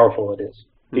powerful it is.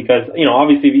 Because,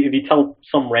 obviously, if you tell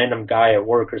some random guy at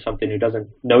work or something who doesn't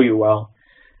know you well,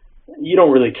 you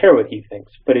don't really care what he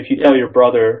thinks. But if you tell your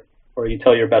brother or you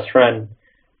tell your best friend,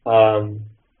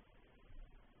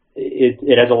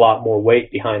 it has a lot more weight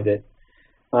behind it.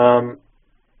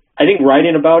 I think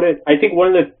writing about it. I think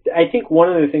one of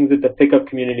the things that the pickup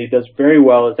community does very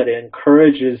well is that it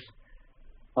encourages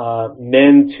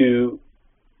men to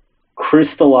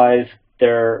crystallize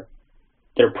their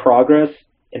progress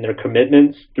and their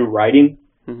commitments through writing.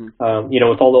 With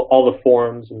all the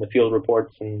forums and the field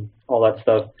reports and all that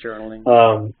stuff.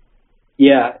 Journaling.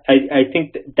 I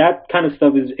think that kind of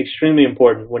stuff is extremely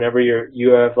important whenever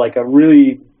you have like a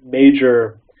really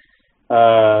major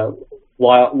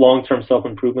long-term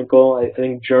self-improvement goal. I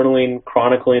think journaling,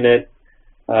 chronicling it,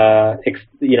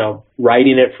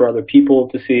 writing it for other people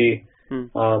to see.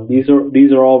 These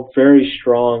are all very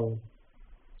strong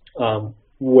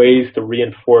ways to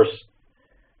reinforce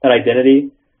that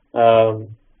identity.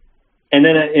 And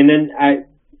then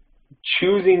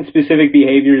choosing specific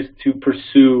behaviors to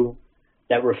pursue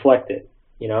that reflect it.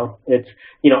 It's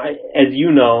as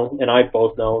you know, and I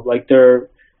both know, like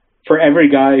for every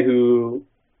guy who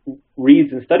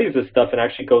reads and studies this stuff and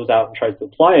actually goes out and tries to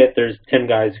apply it, there's 10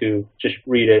 guys who just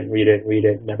read it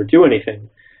and never do anything.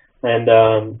 And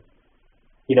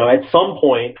at some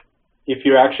point, if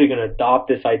you're actually going to adopt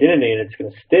this identity and it's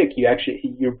going to stick,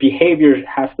 your behavior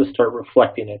has to start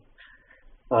reflecting it.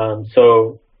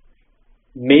 So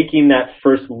making that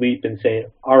first leap and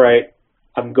saying, all right,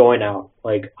 I'm going out.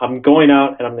 Like, I'm going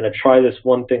out and I'm going to try this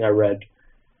one thing I read.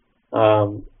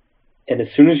 And as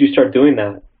soon as you start doing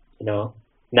that,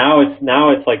 now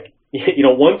it's like,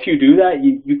 once you do that,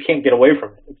 you can't get away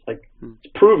from it. It's like,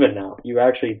 it's proven now. You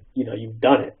actually, you've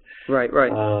done it. Right.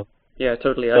 Yeah,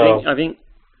 totally. So, I think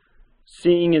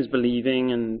seeing is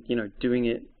believing, and, doing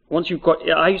it. Once you've got,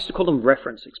 I used to call them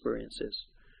reference experiences,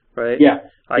 right? Yeah.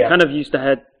 I kind of used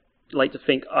to like to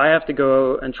think I have to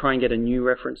go and try and get a new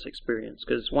reference experience,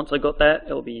 because once I got that,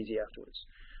 it'll be easy afterwards.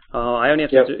 I only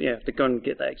have to have to go and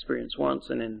get that experience once,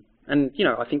 and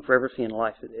I think for everything in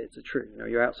life, it's true.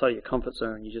 You're outside of your comfort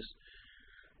zone.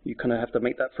 You kind of have to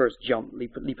make that first jump,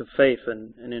 leap of faith,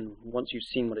 and then once you've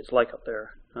seen what it's like up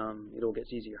there, it all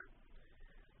gets easier.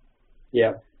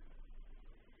 Yeah.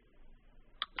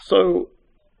 So,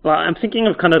 I'm thinking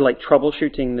of kind of like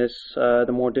troubleshooting this,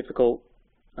 the more difficult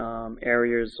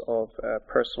areas of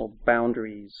personal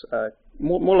boundaries.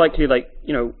 More likely, like,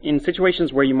 in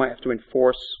situations where you might have to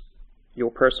enforce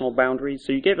your personal boundaries.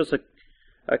 So you gave us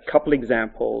a couple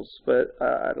examples, but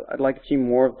I'd like a few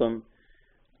more of them.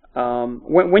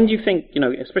 When do you think,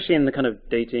 especially in the kind of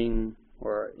dating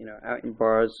or, out in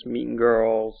bars, meeting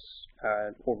girls,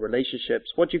 or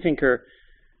relationships, what do you think are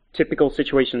typical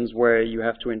situations where you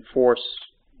have to enforce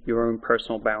your own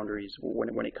personal boundaries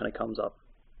when it kind of comes up?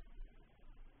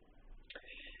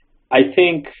 I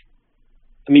think,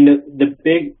 when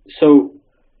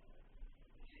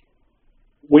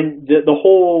the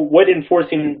whole, what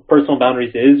enforcing personal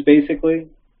boundaries is basically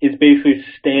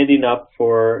standing up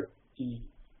for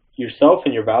yourself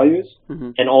and your values,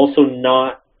 and also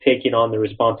not taking on the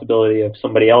responsibility of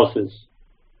somebody else's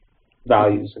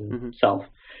values and self.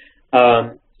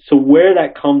 So where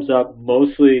that comes up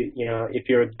mostly, if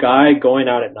you're a guy going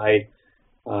out at night,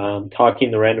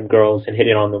 talking to random girls and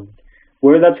hitting on them,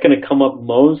 where that's going to come up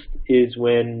most is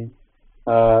when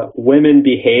women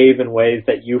behave in ways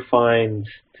that you find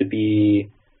to be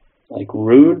like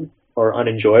rude or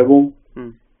unenjoyable.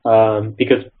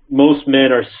 Because most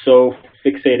men are so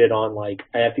fixated on like,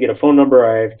 I have to get a phone number,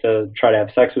 I have to try to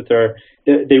have sex with her.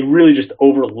 They really just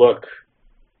overlook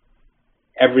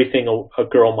everything a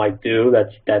girl might do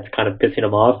that's kind of pissing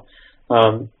them off.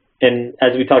 And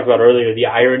as we talked about earlier, the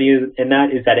irony in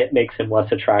that is that it makes him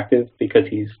less attractive because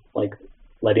he's like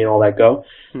letting all that go.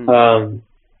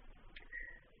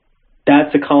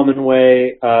 That's a common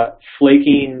way.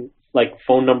 Flaking, like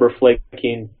phone number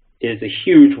flaking, is a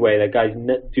huge way that guys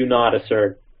do not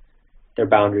assert their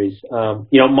boundaries.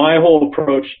 My whole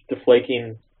approach to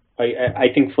flaking, I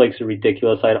think flakes are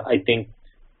ridiculous. I think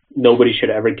nobody should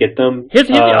ever get them.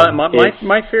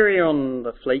 My theory on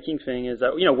the flaking thing is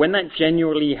that, when that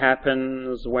genuinely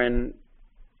happens, when,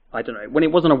 I don't know, when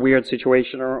it wasn't a weird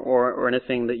situation or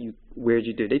anything that you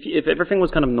did. If everything was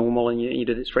kind of normal and you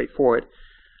did it straightforward,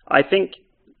 I think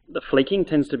the flaking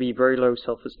tends to be very low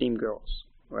self-esteem girls,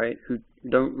 right? Who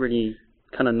don't really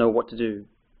kind of know what to do.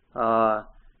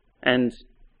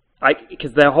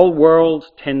 Because their whole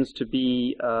world tends to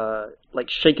be, like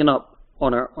shaken up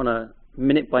on a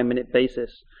minute-by-minute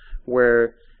basis,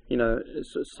 where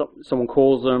someone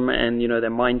calls them and their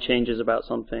mind changes about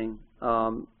something.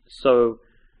 So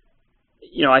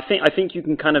I think you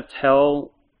can kind of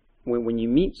tell when you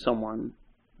meet someone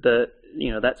that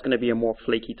that's going to be a more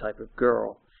flaky type of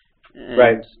girl, and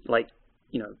right. Like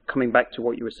coming back to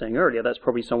what you were saying earlier, that's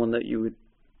probably someone that you would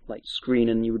like screen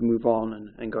and you would move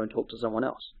on and go and talk to someone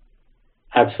else.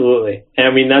 Absolutely. And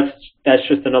I mean, that's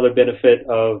just another benefit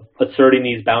of asserting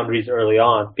these boundaries early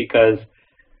on, because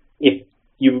if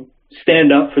you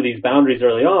stand up for these boundaries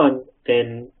early on,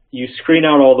 then you screen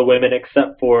out all the women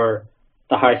except for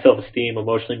the high self-esteem,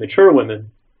 emotionally mature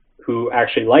women who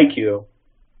actually like you.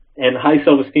 And high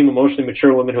self-esteem, emotionally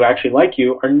mature women who actually like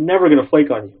you are never going to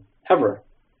flake on you, ever.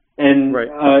 And right.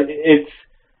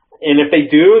 And if they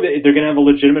do, they're going to have a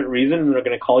legitimate reason, and they're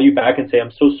going to call you back and say,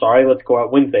 "I'm so sorry, let's go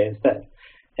out Wednesday instead."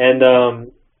 And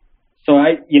so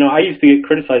I used to get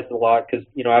criticized a lot because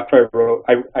after I wrote,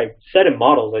 I said in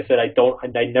Models, I said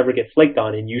I never get flaked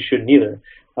on, and you shouldn't either.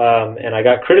 And I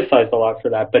got criticized a lot for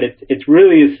that. But it's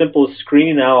really as simple as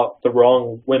screening out the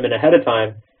wrong women ahead of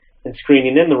time and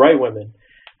screening in the right women.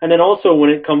 And then also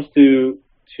when it comes to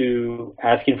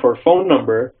asking for a phone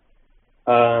number,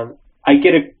 I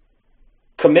get a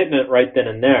commitment right then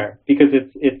and there, because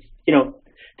it's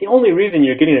the only reason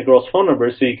you're getting a girl's phone number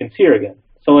is so you can see her again.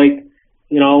 So like,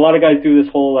 a lot of guys do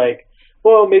this whole like,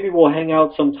 well, maybe we'll hang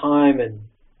out sometime and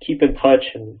keep in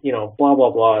touch and, blah, blah,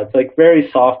 blah. It's like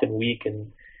very soft and weak,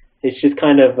 and it's just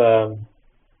kind of,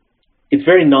 it's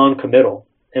very non-committal.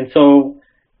 And so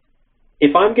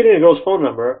if I'm getting a girl's phone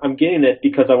number, I'm getting it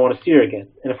because I want to see her again.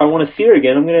 And if I want to see her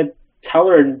again, I'm going to tell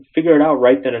her and figure it out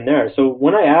right then and there. So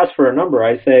when I ask for a number,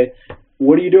 I say,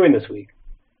 "What are you doing this week?"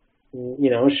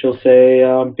 She'll say,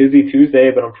 "I'm busy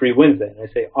Tuesday, but I'm free Wednesday." And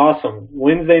I say, "Awesome.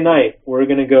 Wednesday night, we're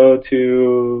going to go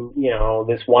to,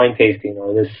 this wine tasting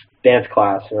or this dance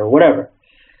class or whatever."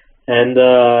 And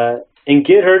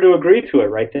get her to agree to it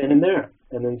right then and there.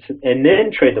 And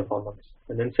then trade the phone numbers.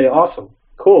 And then say, "Awesome.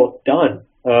 Cool. Done."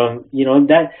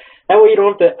 That way you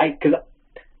don't have to, because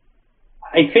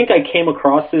I think I came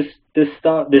across this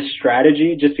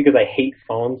strategy just because I hate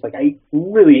phones. Like I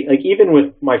really, like even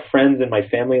with my friends and my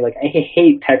family, like I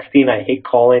hate texting, I hate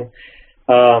calling.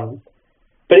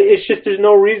 But it's just, there's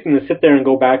no reason to sit there and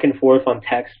go back and forth on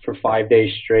text for 5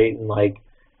 days straight and like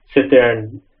sit there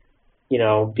and,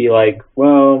 be like,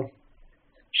 well,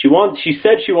 she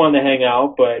said she wanted to hang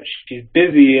out, but she's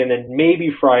busy, and then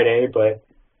maybe Friday, but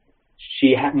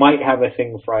she might have a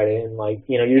thing Friday, and like,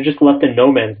 you're just left in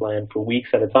no man's land for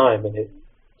weeks at a time, and it's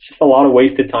just a lot of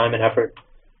wasted time and effort.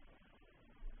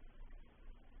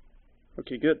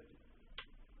 Okay, good.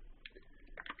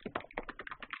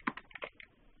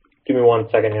 Give me 1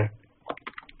 second here.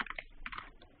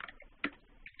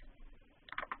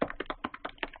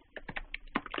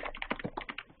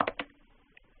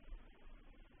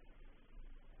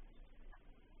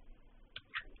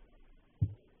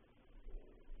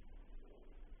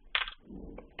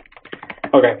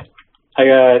 Okay, I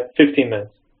got 15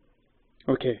 minutes.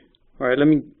 Okay, all right, I'll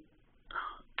choose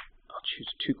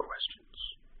 2 questions.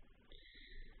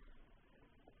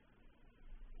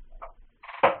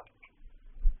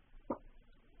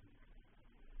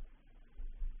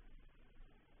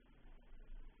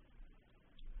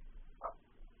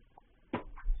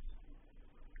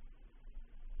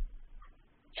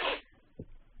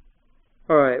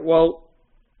 All right, well,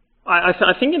 I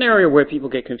think an area where people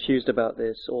get confused about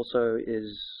this also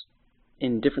is,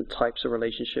 in different types of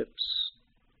relationships,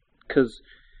 because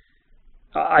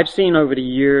I've seen over the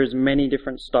years many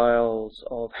different styles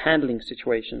of handling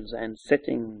situations and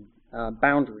setting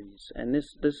boundaries, and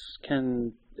this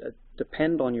can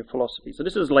depend on your philosophy. So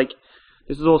this is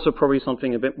also probably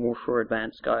something a bit more for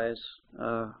advanced guys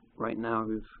right now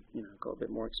who've got a bit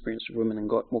more experience with women and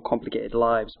got more complicated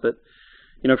lives. But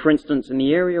for instance, in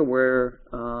the area where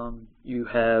you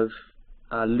have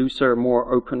looser,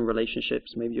 more open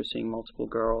relationships, maybe you're seeing multiple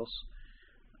girls,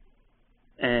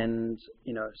 and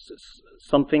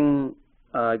something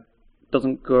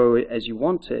doesn't go as you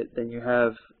want it, then you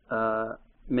have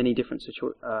many different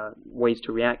ways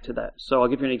to react to that. So I'll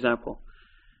give you an example.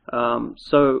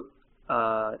 So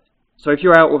if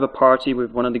you're out with a party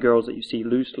with one of the girls that you see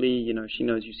loosely, she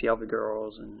knows you see other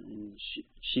girls, and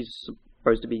she's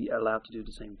supposed to be allowed to do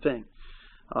the same thing.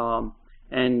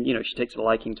 And she takes a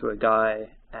liking to a guy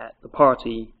at the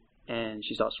party, and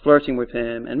she starts flirting with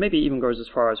him, and maybe even goes as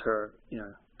far as her,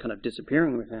 kind of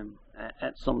disappearing with him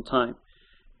at some time.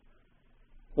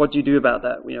 What do you do about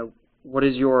that? What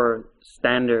is your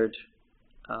standard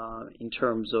in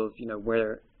terms of,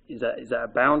 where is that a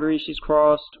boundary she's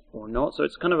crossed or not? So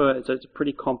it's kind of it's a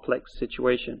pretty complex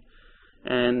situation,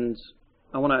 and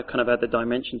I want to kind of add the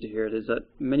dimension to here. Is that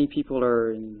many people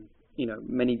are in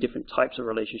many different types of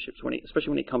relationships, especially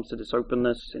when it comes to this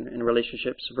openness in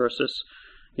relationships versus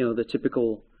the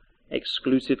typical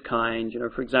exclusive kind.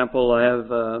 For example, I have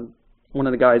one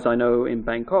of the guys I know in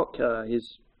Bangkok.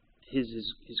 His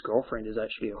girlfriend is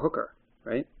actually a hooker,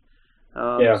 right?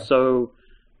 So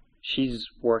she's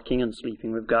working and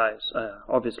sleeping with guys,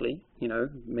 obviously,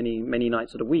 many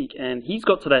nights of the week, and he's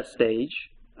got to that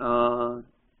stage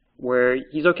where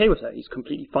he's okay with that. He's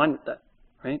completely fine with that,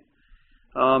 right?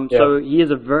 So he has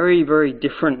a very, very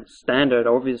different standard,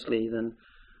 obviously, than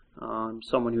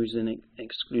someone who's in an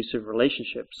exclusive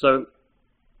relationship. So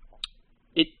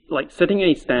setting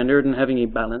a standard and having a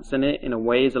balance in it, in a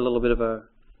way, is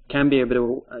can be a bit of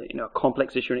a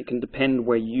complex issue, and it can depend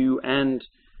where you and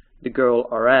the girl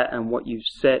are at and what you've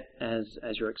set as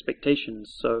your expectations.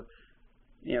 So,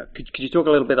 could you talk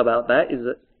a little bit about that? Is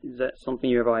that something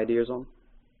you have ideas on?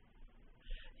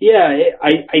 Yeah,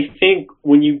 I think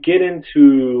when you get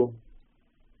into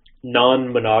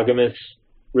non-monogamous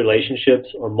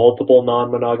relationships or multiple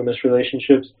non-monogamous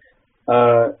relationships,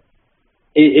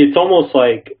 it's almost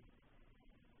like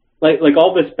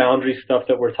all this boundary stuff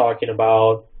that we're talking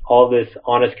about, all this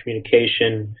honest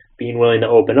communication, being willing to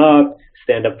open up,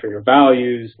 stand up for your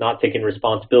values, not taking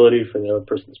responsibility for the other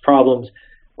person's problems,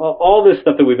 all this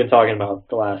stuff that we've been talking about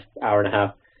the last hour and a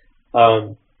half.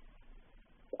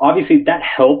 Obviously, that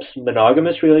helps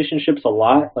monogamous relationships a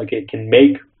lot. It can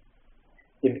make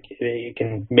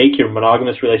your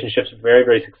monogamous relationships very,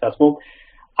 very successful.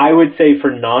 I would say for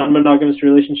non-monogamous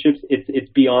relationships, it's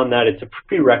beyond that. It's a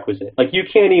prerequisite. You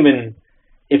can't even,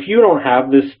 if you don't have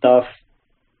this stuff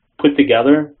put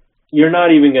together, you're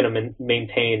not even going to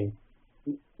maintain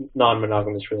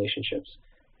non-monogamous relationships,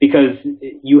 because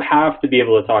you have to be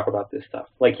able to talk about this stuff.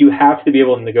 You have to be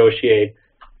able to negotiate.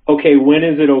 Okay, when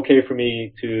is it okay for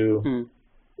me to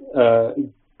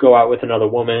go out with another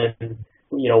woman?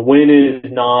 When is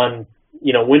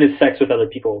sex with other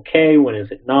people okay? When is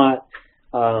it not?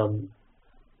 And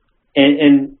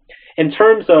in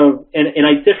terms of, and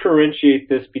I differentiate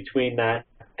this between that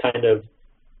kind of,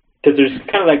 because there's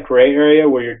kind of that gray area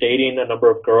where you're dating a number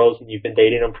of girls and you've been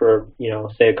dating them for,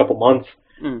 say a couple months,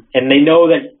 and they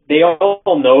all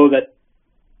know that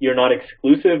you're not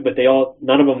exclusive, but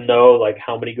none of them know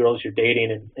how many girls you're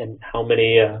dating and how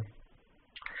many,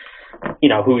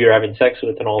 who you're having sex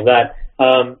with and all that.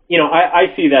 I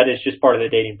see that as just part of the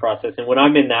dating process. And when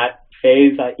I'm in that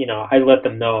phase, I let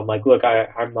them know. I'm like, look,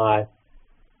 I'm not,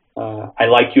 I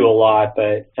like you a lot,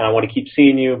 and I want to keep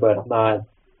seeing you, but I'm not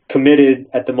committed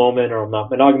at the moment, or I'm not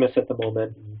monogamous at the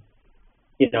moment. And,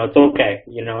 it's okay.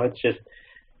 It's just,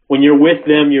 when you're with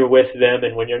them, you're with them.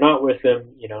 And when you're not with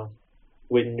them,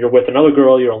 when you're with another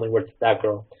girl, you're only with that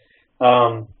girl.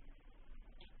 But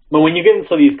when you get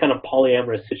into these kind of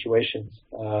polyamorous situations,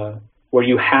 where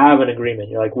you have an agreement,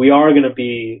 you're like, we are going to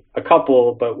be a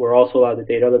couple, but we're also allowed to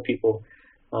date other people.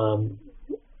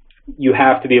 You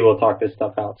have to be able to talk this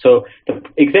stuff out. So the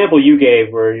example you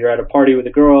gave, where you're at a party with a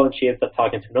girl and she ends up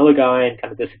talking to another guy and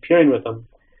kind of disappearing with him,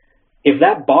 if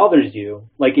that bothers you,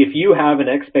 if you have an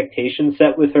expectation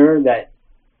set with her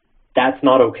that's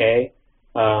not okay,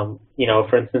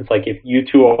 for instance, if you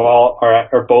two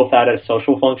are both at a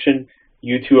social function,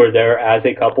 you two are there as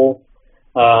a couple,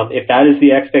 if that is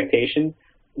the expectation,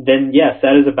 then yes,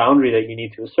 that is a boundary that you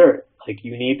need to assert.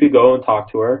 You need to go and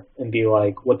talk to her and be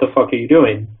like, what the fuck are you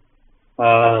doing?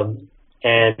 And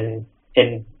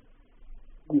and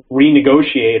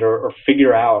renegotiate or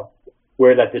figure out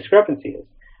where that discrepancy is.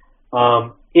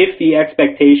 If the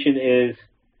expectation is,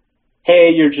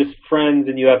 hey, you're just friends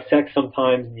and you have sex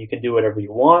sometimes and you can do whatever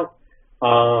you want,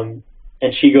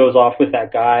 and she goes off with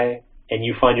that guy and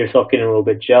you find yourself getting a little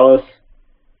bit jealous,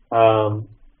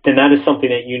 then that is something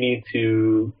that you need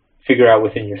to figure out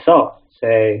within yourself.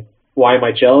 Say, why am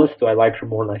I jealous? Do I like her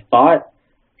more than I thought?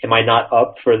 Am I not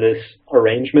up for this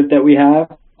arrangement that we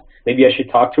have? Maybe I should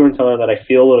talk to her and tell her that I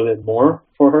feel a little bit more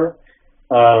for her.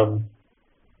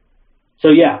 So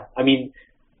yeah, I mean,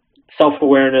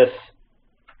 self-awareness,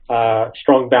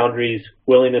 strong boundaries,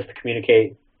 willingness to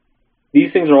communicate.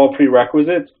 These things are all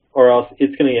prerequisites, or else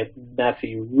it's going to get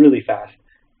messy really fast.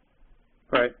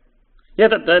 Right. Yeah,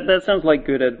 that sounds like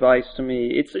good advice to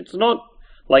me. It's not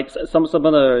like some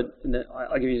other.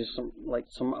 I'll give you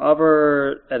some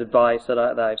other advice that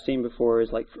I've seen before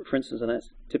is like, for instance, in a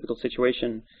typical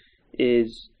situation,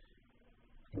 is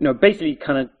basically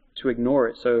kind of to ignore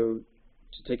it. So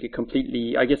to take it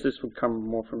completely. I guess this would come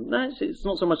more from. It's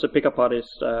not so much the pickup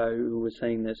artist who was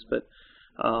saying this, but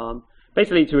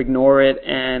basically to ignore it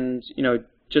and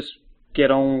just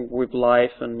get on with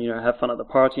life and have fun at the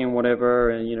party and whatever,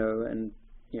 and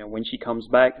when she comes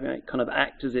back, kind of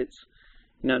act as it's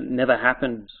never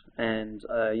happened, and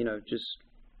just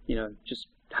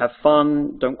have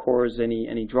fun. Don't cause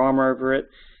any drama over it.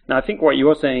 Now I think what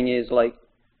you're saying is like,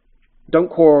 don't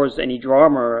cause any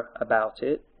drama about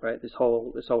it, right? This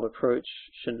whole approach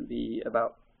shouldn't be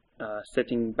about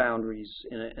setting boundaries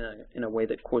in a way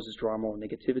that causes drama or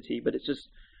negativity, but it's just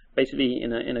basically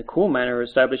in a cool manner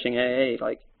establishing, hey,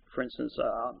 like for instance,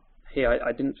 hey,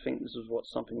 I didn't think this was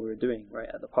something we were doing right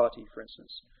at the party, for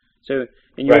instance. So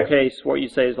in your case, what you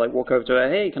say is like, walk over to her,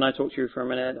 hey, can I talk to you for a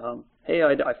minute? Hey,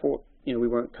 I thought we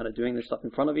weren't kind of doing this stuff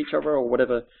in front of each other or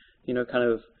whatever, kind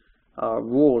of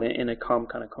rule in a calm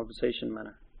kind of conversation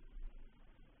manner.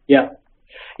 Yeah,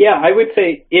 I would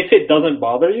say if it doesn't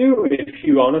bother you, if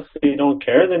you honestly don't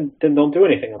care, then don't do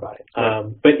anything about it. Right.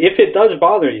 But if it does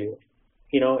bother you,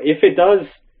 if it does,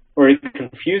 or it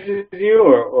confuses you,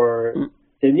 or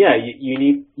then yeah, you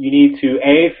need to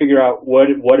figure out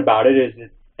what about it is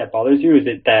it that bothers you. Is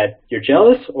it that you're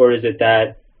jealous, or is it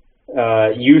that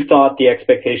you thought the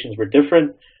expectations were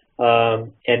different?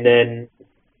 And then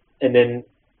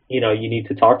you need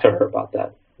to talk to her about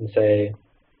that and say,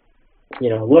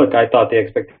 look, I thought the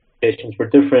expectations were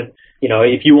different.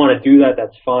 If you want to do that,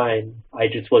 that's fine. I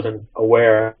just wasn't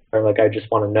aware, or like I just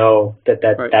want to know that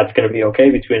right. That's going to be okay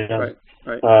between us.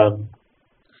 Right.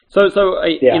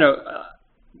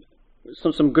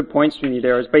 Some good points from you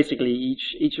there is basically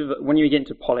each of when you get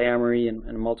into polyamory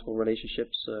and multiple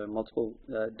relationships,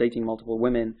 dating multiple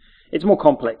women, it's more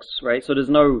complex, right? So there's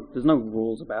no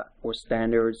rules about or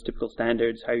typical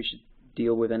standards how you should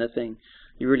deal with anything.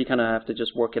 You really kind of have to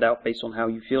just work it out based on how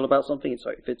you feel about something. So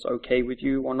if it's okay with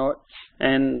you or not,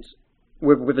 and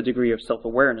with a degree of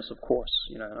self-awareness, of course.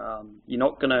 You're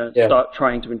not gonna start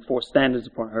trying to enforce standards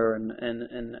upon her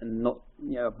and not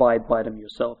abide by them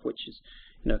yourself, which is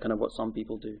kind of what some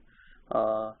people do.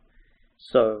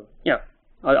 So yeah,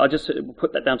 I'll just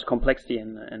put that down to complexity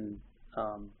and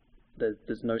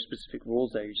there's no specific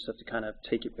rules there. You just have to kind of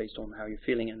take it based on how you're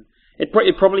feeling, and it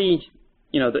probably.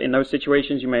 In those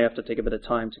situations, you may have to take a bit of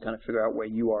time to kind of figure out where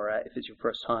you are at if it's your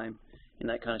first time in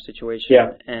that kind of situation.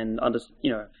 Yeah. And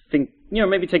think,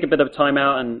 maybe take a bit of time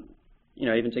out and,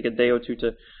 even take a day or two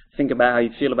to think about how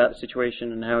you feel about the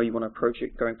situation and how you want to approach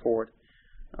it going forward.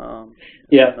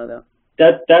 Yeah. Like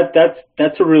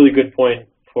that's a really good point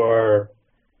for,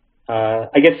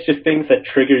 I guess just things that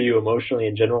trigger you emotionally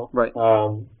in general. Right.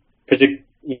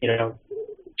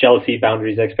 Jealousy,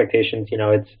 boundaries, expectations,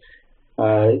 it's,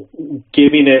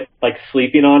 giving it, like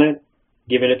sleeping on it,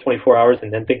 giving it 24 hours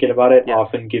and then thinking about it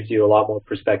often gives you a lot more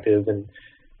perspective and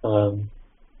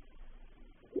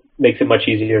makes it much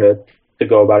easier to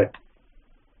go about it.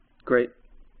 Great.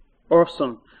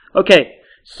 Awesome. Okay,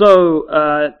 so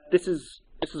this is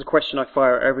a question I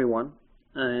fire at everyone,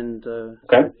 and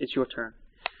it's your turn.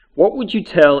 What would you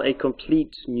tell a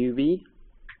complete newbie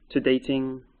to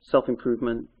dating,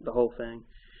 self-improvement, the whole thing,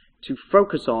 to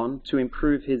focus on to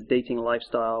improve his dating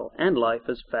lifestyle and life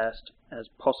as fast as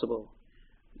possible?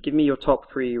 Give me your top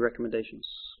 3 recommendations.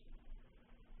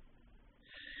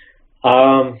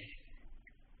 I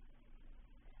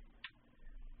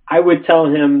would tell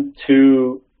him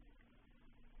to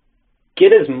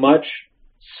get as much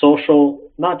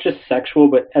social, not just sexual,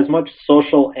 but as much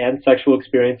social and sexual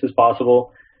experience as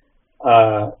possible,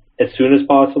 as soon as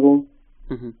possible.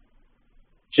 Mm-hmm.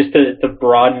 Just to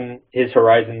broaden his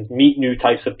horizons, meet new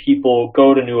types of people,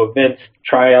 go to new events,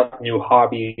 try out new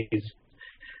hobbies,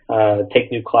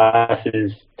 take new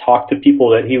classes, talk to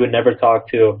people that he would never talk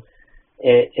to,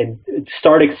 and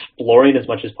start exploring as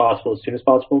much as possible, as soon as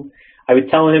possible. I would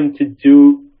tell him to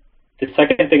do, the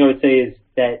second thing I would say is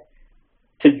that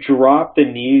to drop the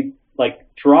need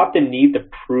to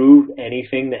prove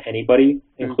anything to anybody,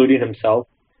 including himself.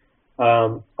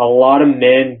 A lot of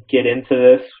men get into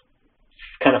this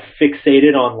kind of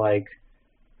fixated on like,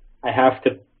 I have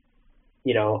to,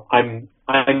 I'm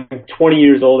 20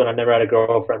 years old and I've never had a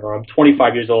girlfriend, or I'm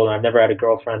 25 years old and I've never had a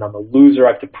girlfriend. I'm a loser.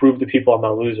 I have to prove to people I'm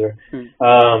not a loser.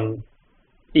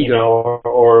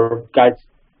 Or guys.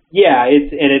 Yeah,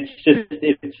 it's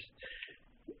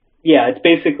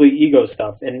basically ego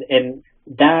stuff. And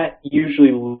that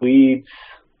usually leads,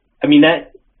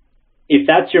 if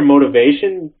that's your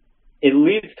motivation, it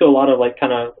leads to a lot of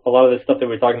the stuff that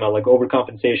we're talking about, like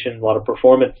overcompensation, a lot of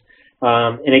performance.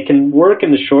 And it can work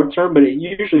in the short term, but it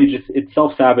usually it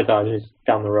self-sabotages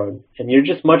down the road. And you're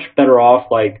just much better off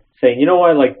like saying, you know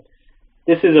what, like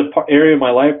this is an area of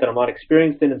my life that I'm not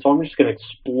experienced in, and so I'm just going to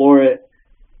explore it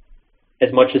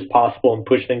as much as possible and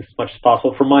push things as much as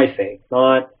possible for my sake,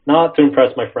 not to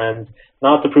impress my friends,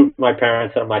 not to prove to my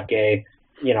parents that I'm not gay,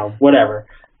 whatever,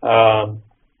 to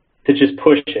just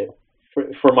push it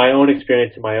for my own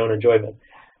experience and my own enjoyment.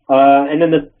 And then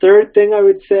the third thing I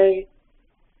would say,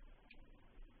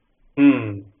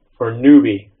 for a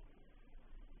newbie,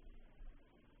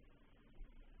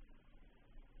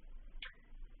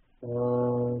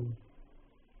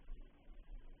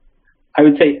 I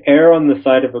would say err on the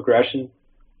side of aggression.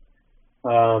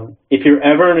 If you're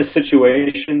ever in a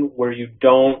situation where you're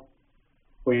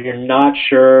not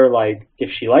sure, like,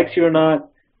 if she likes you or not,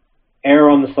 err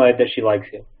on the side that she likes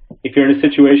you. If you're in a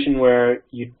situation where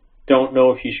you don't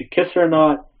know if you should kiss her or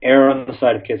not, err on the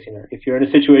side of kissing her. If you're in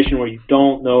a situation where you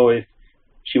don't know if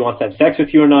she wants to have sex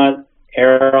with you or not,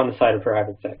 err on the side of her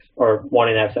having sex or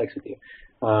wanting to have sex with you.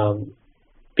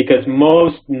 Because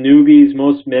most newbies,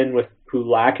 most men who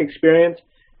lack experience,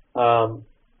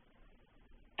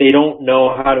 they don't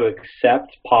know how to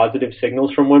accept positive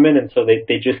signals from women, and so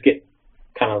they just get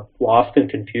kind of lost and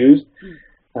confused.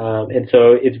 And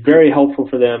so it's very helpful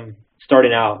for them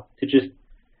starting out to just,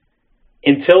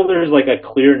 until there's like a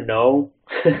clear no,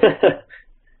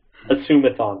 assume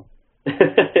it's on.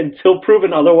 Until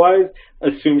proven otherwise,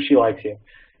 assume she likes you.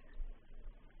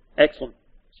 Excellent.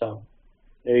 So,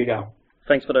 there you go.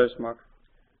 Thanks for those, Mark.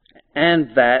 And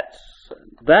that.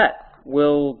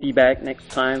 We'll be back next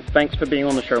time. Thanks for being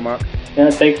on the show, Mark.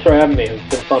 Yeah, thanks for having me.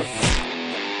 It's been fun.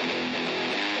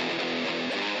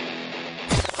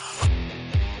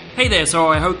 Hey there, so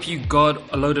I hope you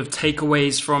got a load of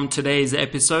takeaways from today's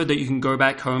episode that you can go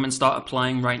back home and start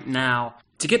applying right now.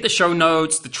 To get the show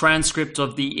notes, the transcript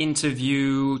of the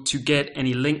interview, to get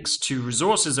any links to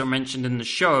resources that are mentioned in the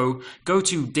show, go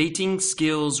to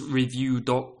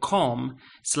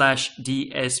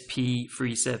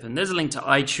datingskillsreview.com/DSP37. There's a link to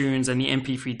iTunes and the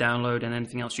MP3 download and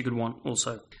anything else you could want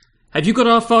also. Have you got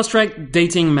our Fast Track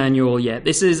Dating Manual yet?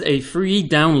 This is a free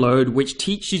download which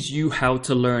teaches you how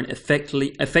to learn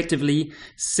effectively,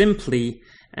 simply,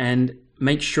 and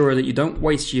make sure that you don't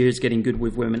waste years getting good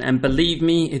with women. And believe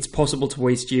me, it's possible to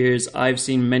waste years. I've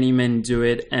seen many men do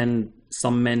it, and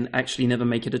some men actually never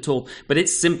make it at all. But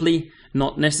it's simply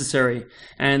not necessary.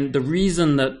 And the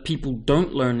reason that people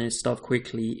don't learn this stuff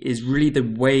quickly is really the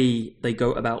way they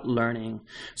go about learning.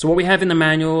 So what we have in the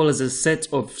manual is a set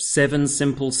of 7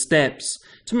 simple steps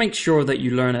to make sure that you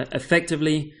learn it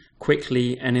effectively,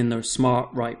 quickly, and in the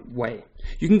smart, right way.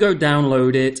 You can go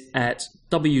download it at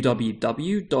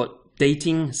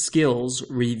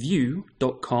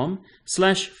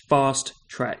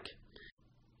www.datingskillsreview.com/fasttrack.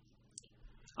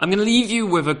 I'm going to leave you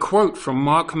with a quote from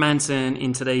Mark Manson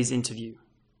in today's interview.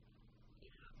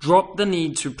 Drop the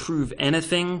need to prove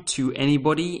anything to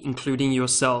anybody, including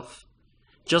yourself.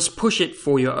 Just push it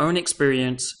for your own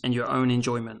experience and your own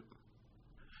enjoyment.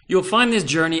 You'll find this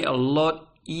journey a lot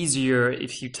easier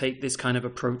if you take this kind of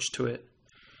approach to it.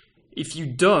 If you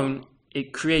don't,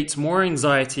 it creates more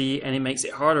anxiety and it makes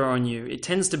it harder on you. It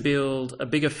tends to build a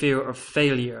bigger fear of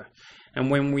failure. And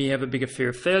when we have a bigger fear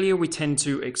of failure, we tend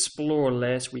to explore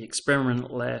less, we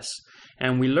experiment less,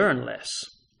 and we learn less.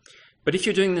 But if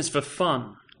you're doing this for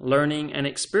fun, learning and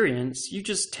experience, you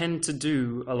just tend to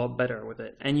do a lot better with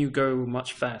it. And you go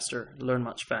much faster, learn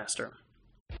much faster.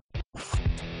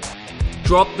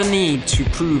 Drop the need to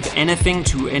prove anything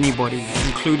to anybody,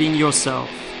 including yourself.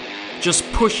 Just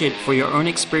push it for your own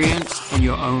experience and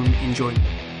your own enjoyment.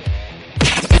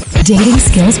 Dating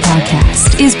Skills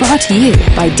Podcast is brought to you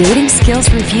by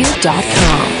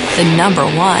DatingSkillsReview.com, the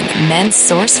 #1 men's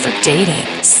source for dating,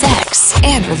 sex,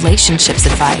 and relationships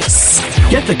advice.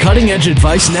 Get the cutting-edge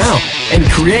advice now and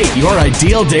create your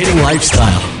ideal dating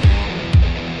lifestyle.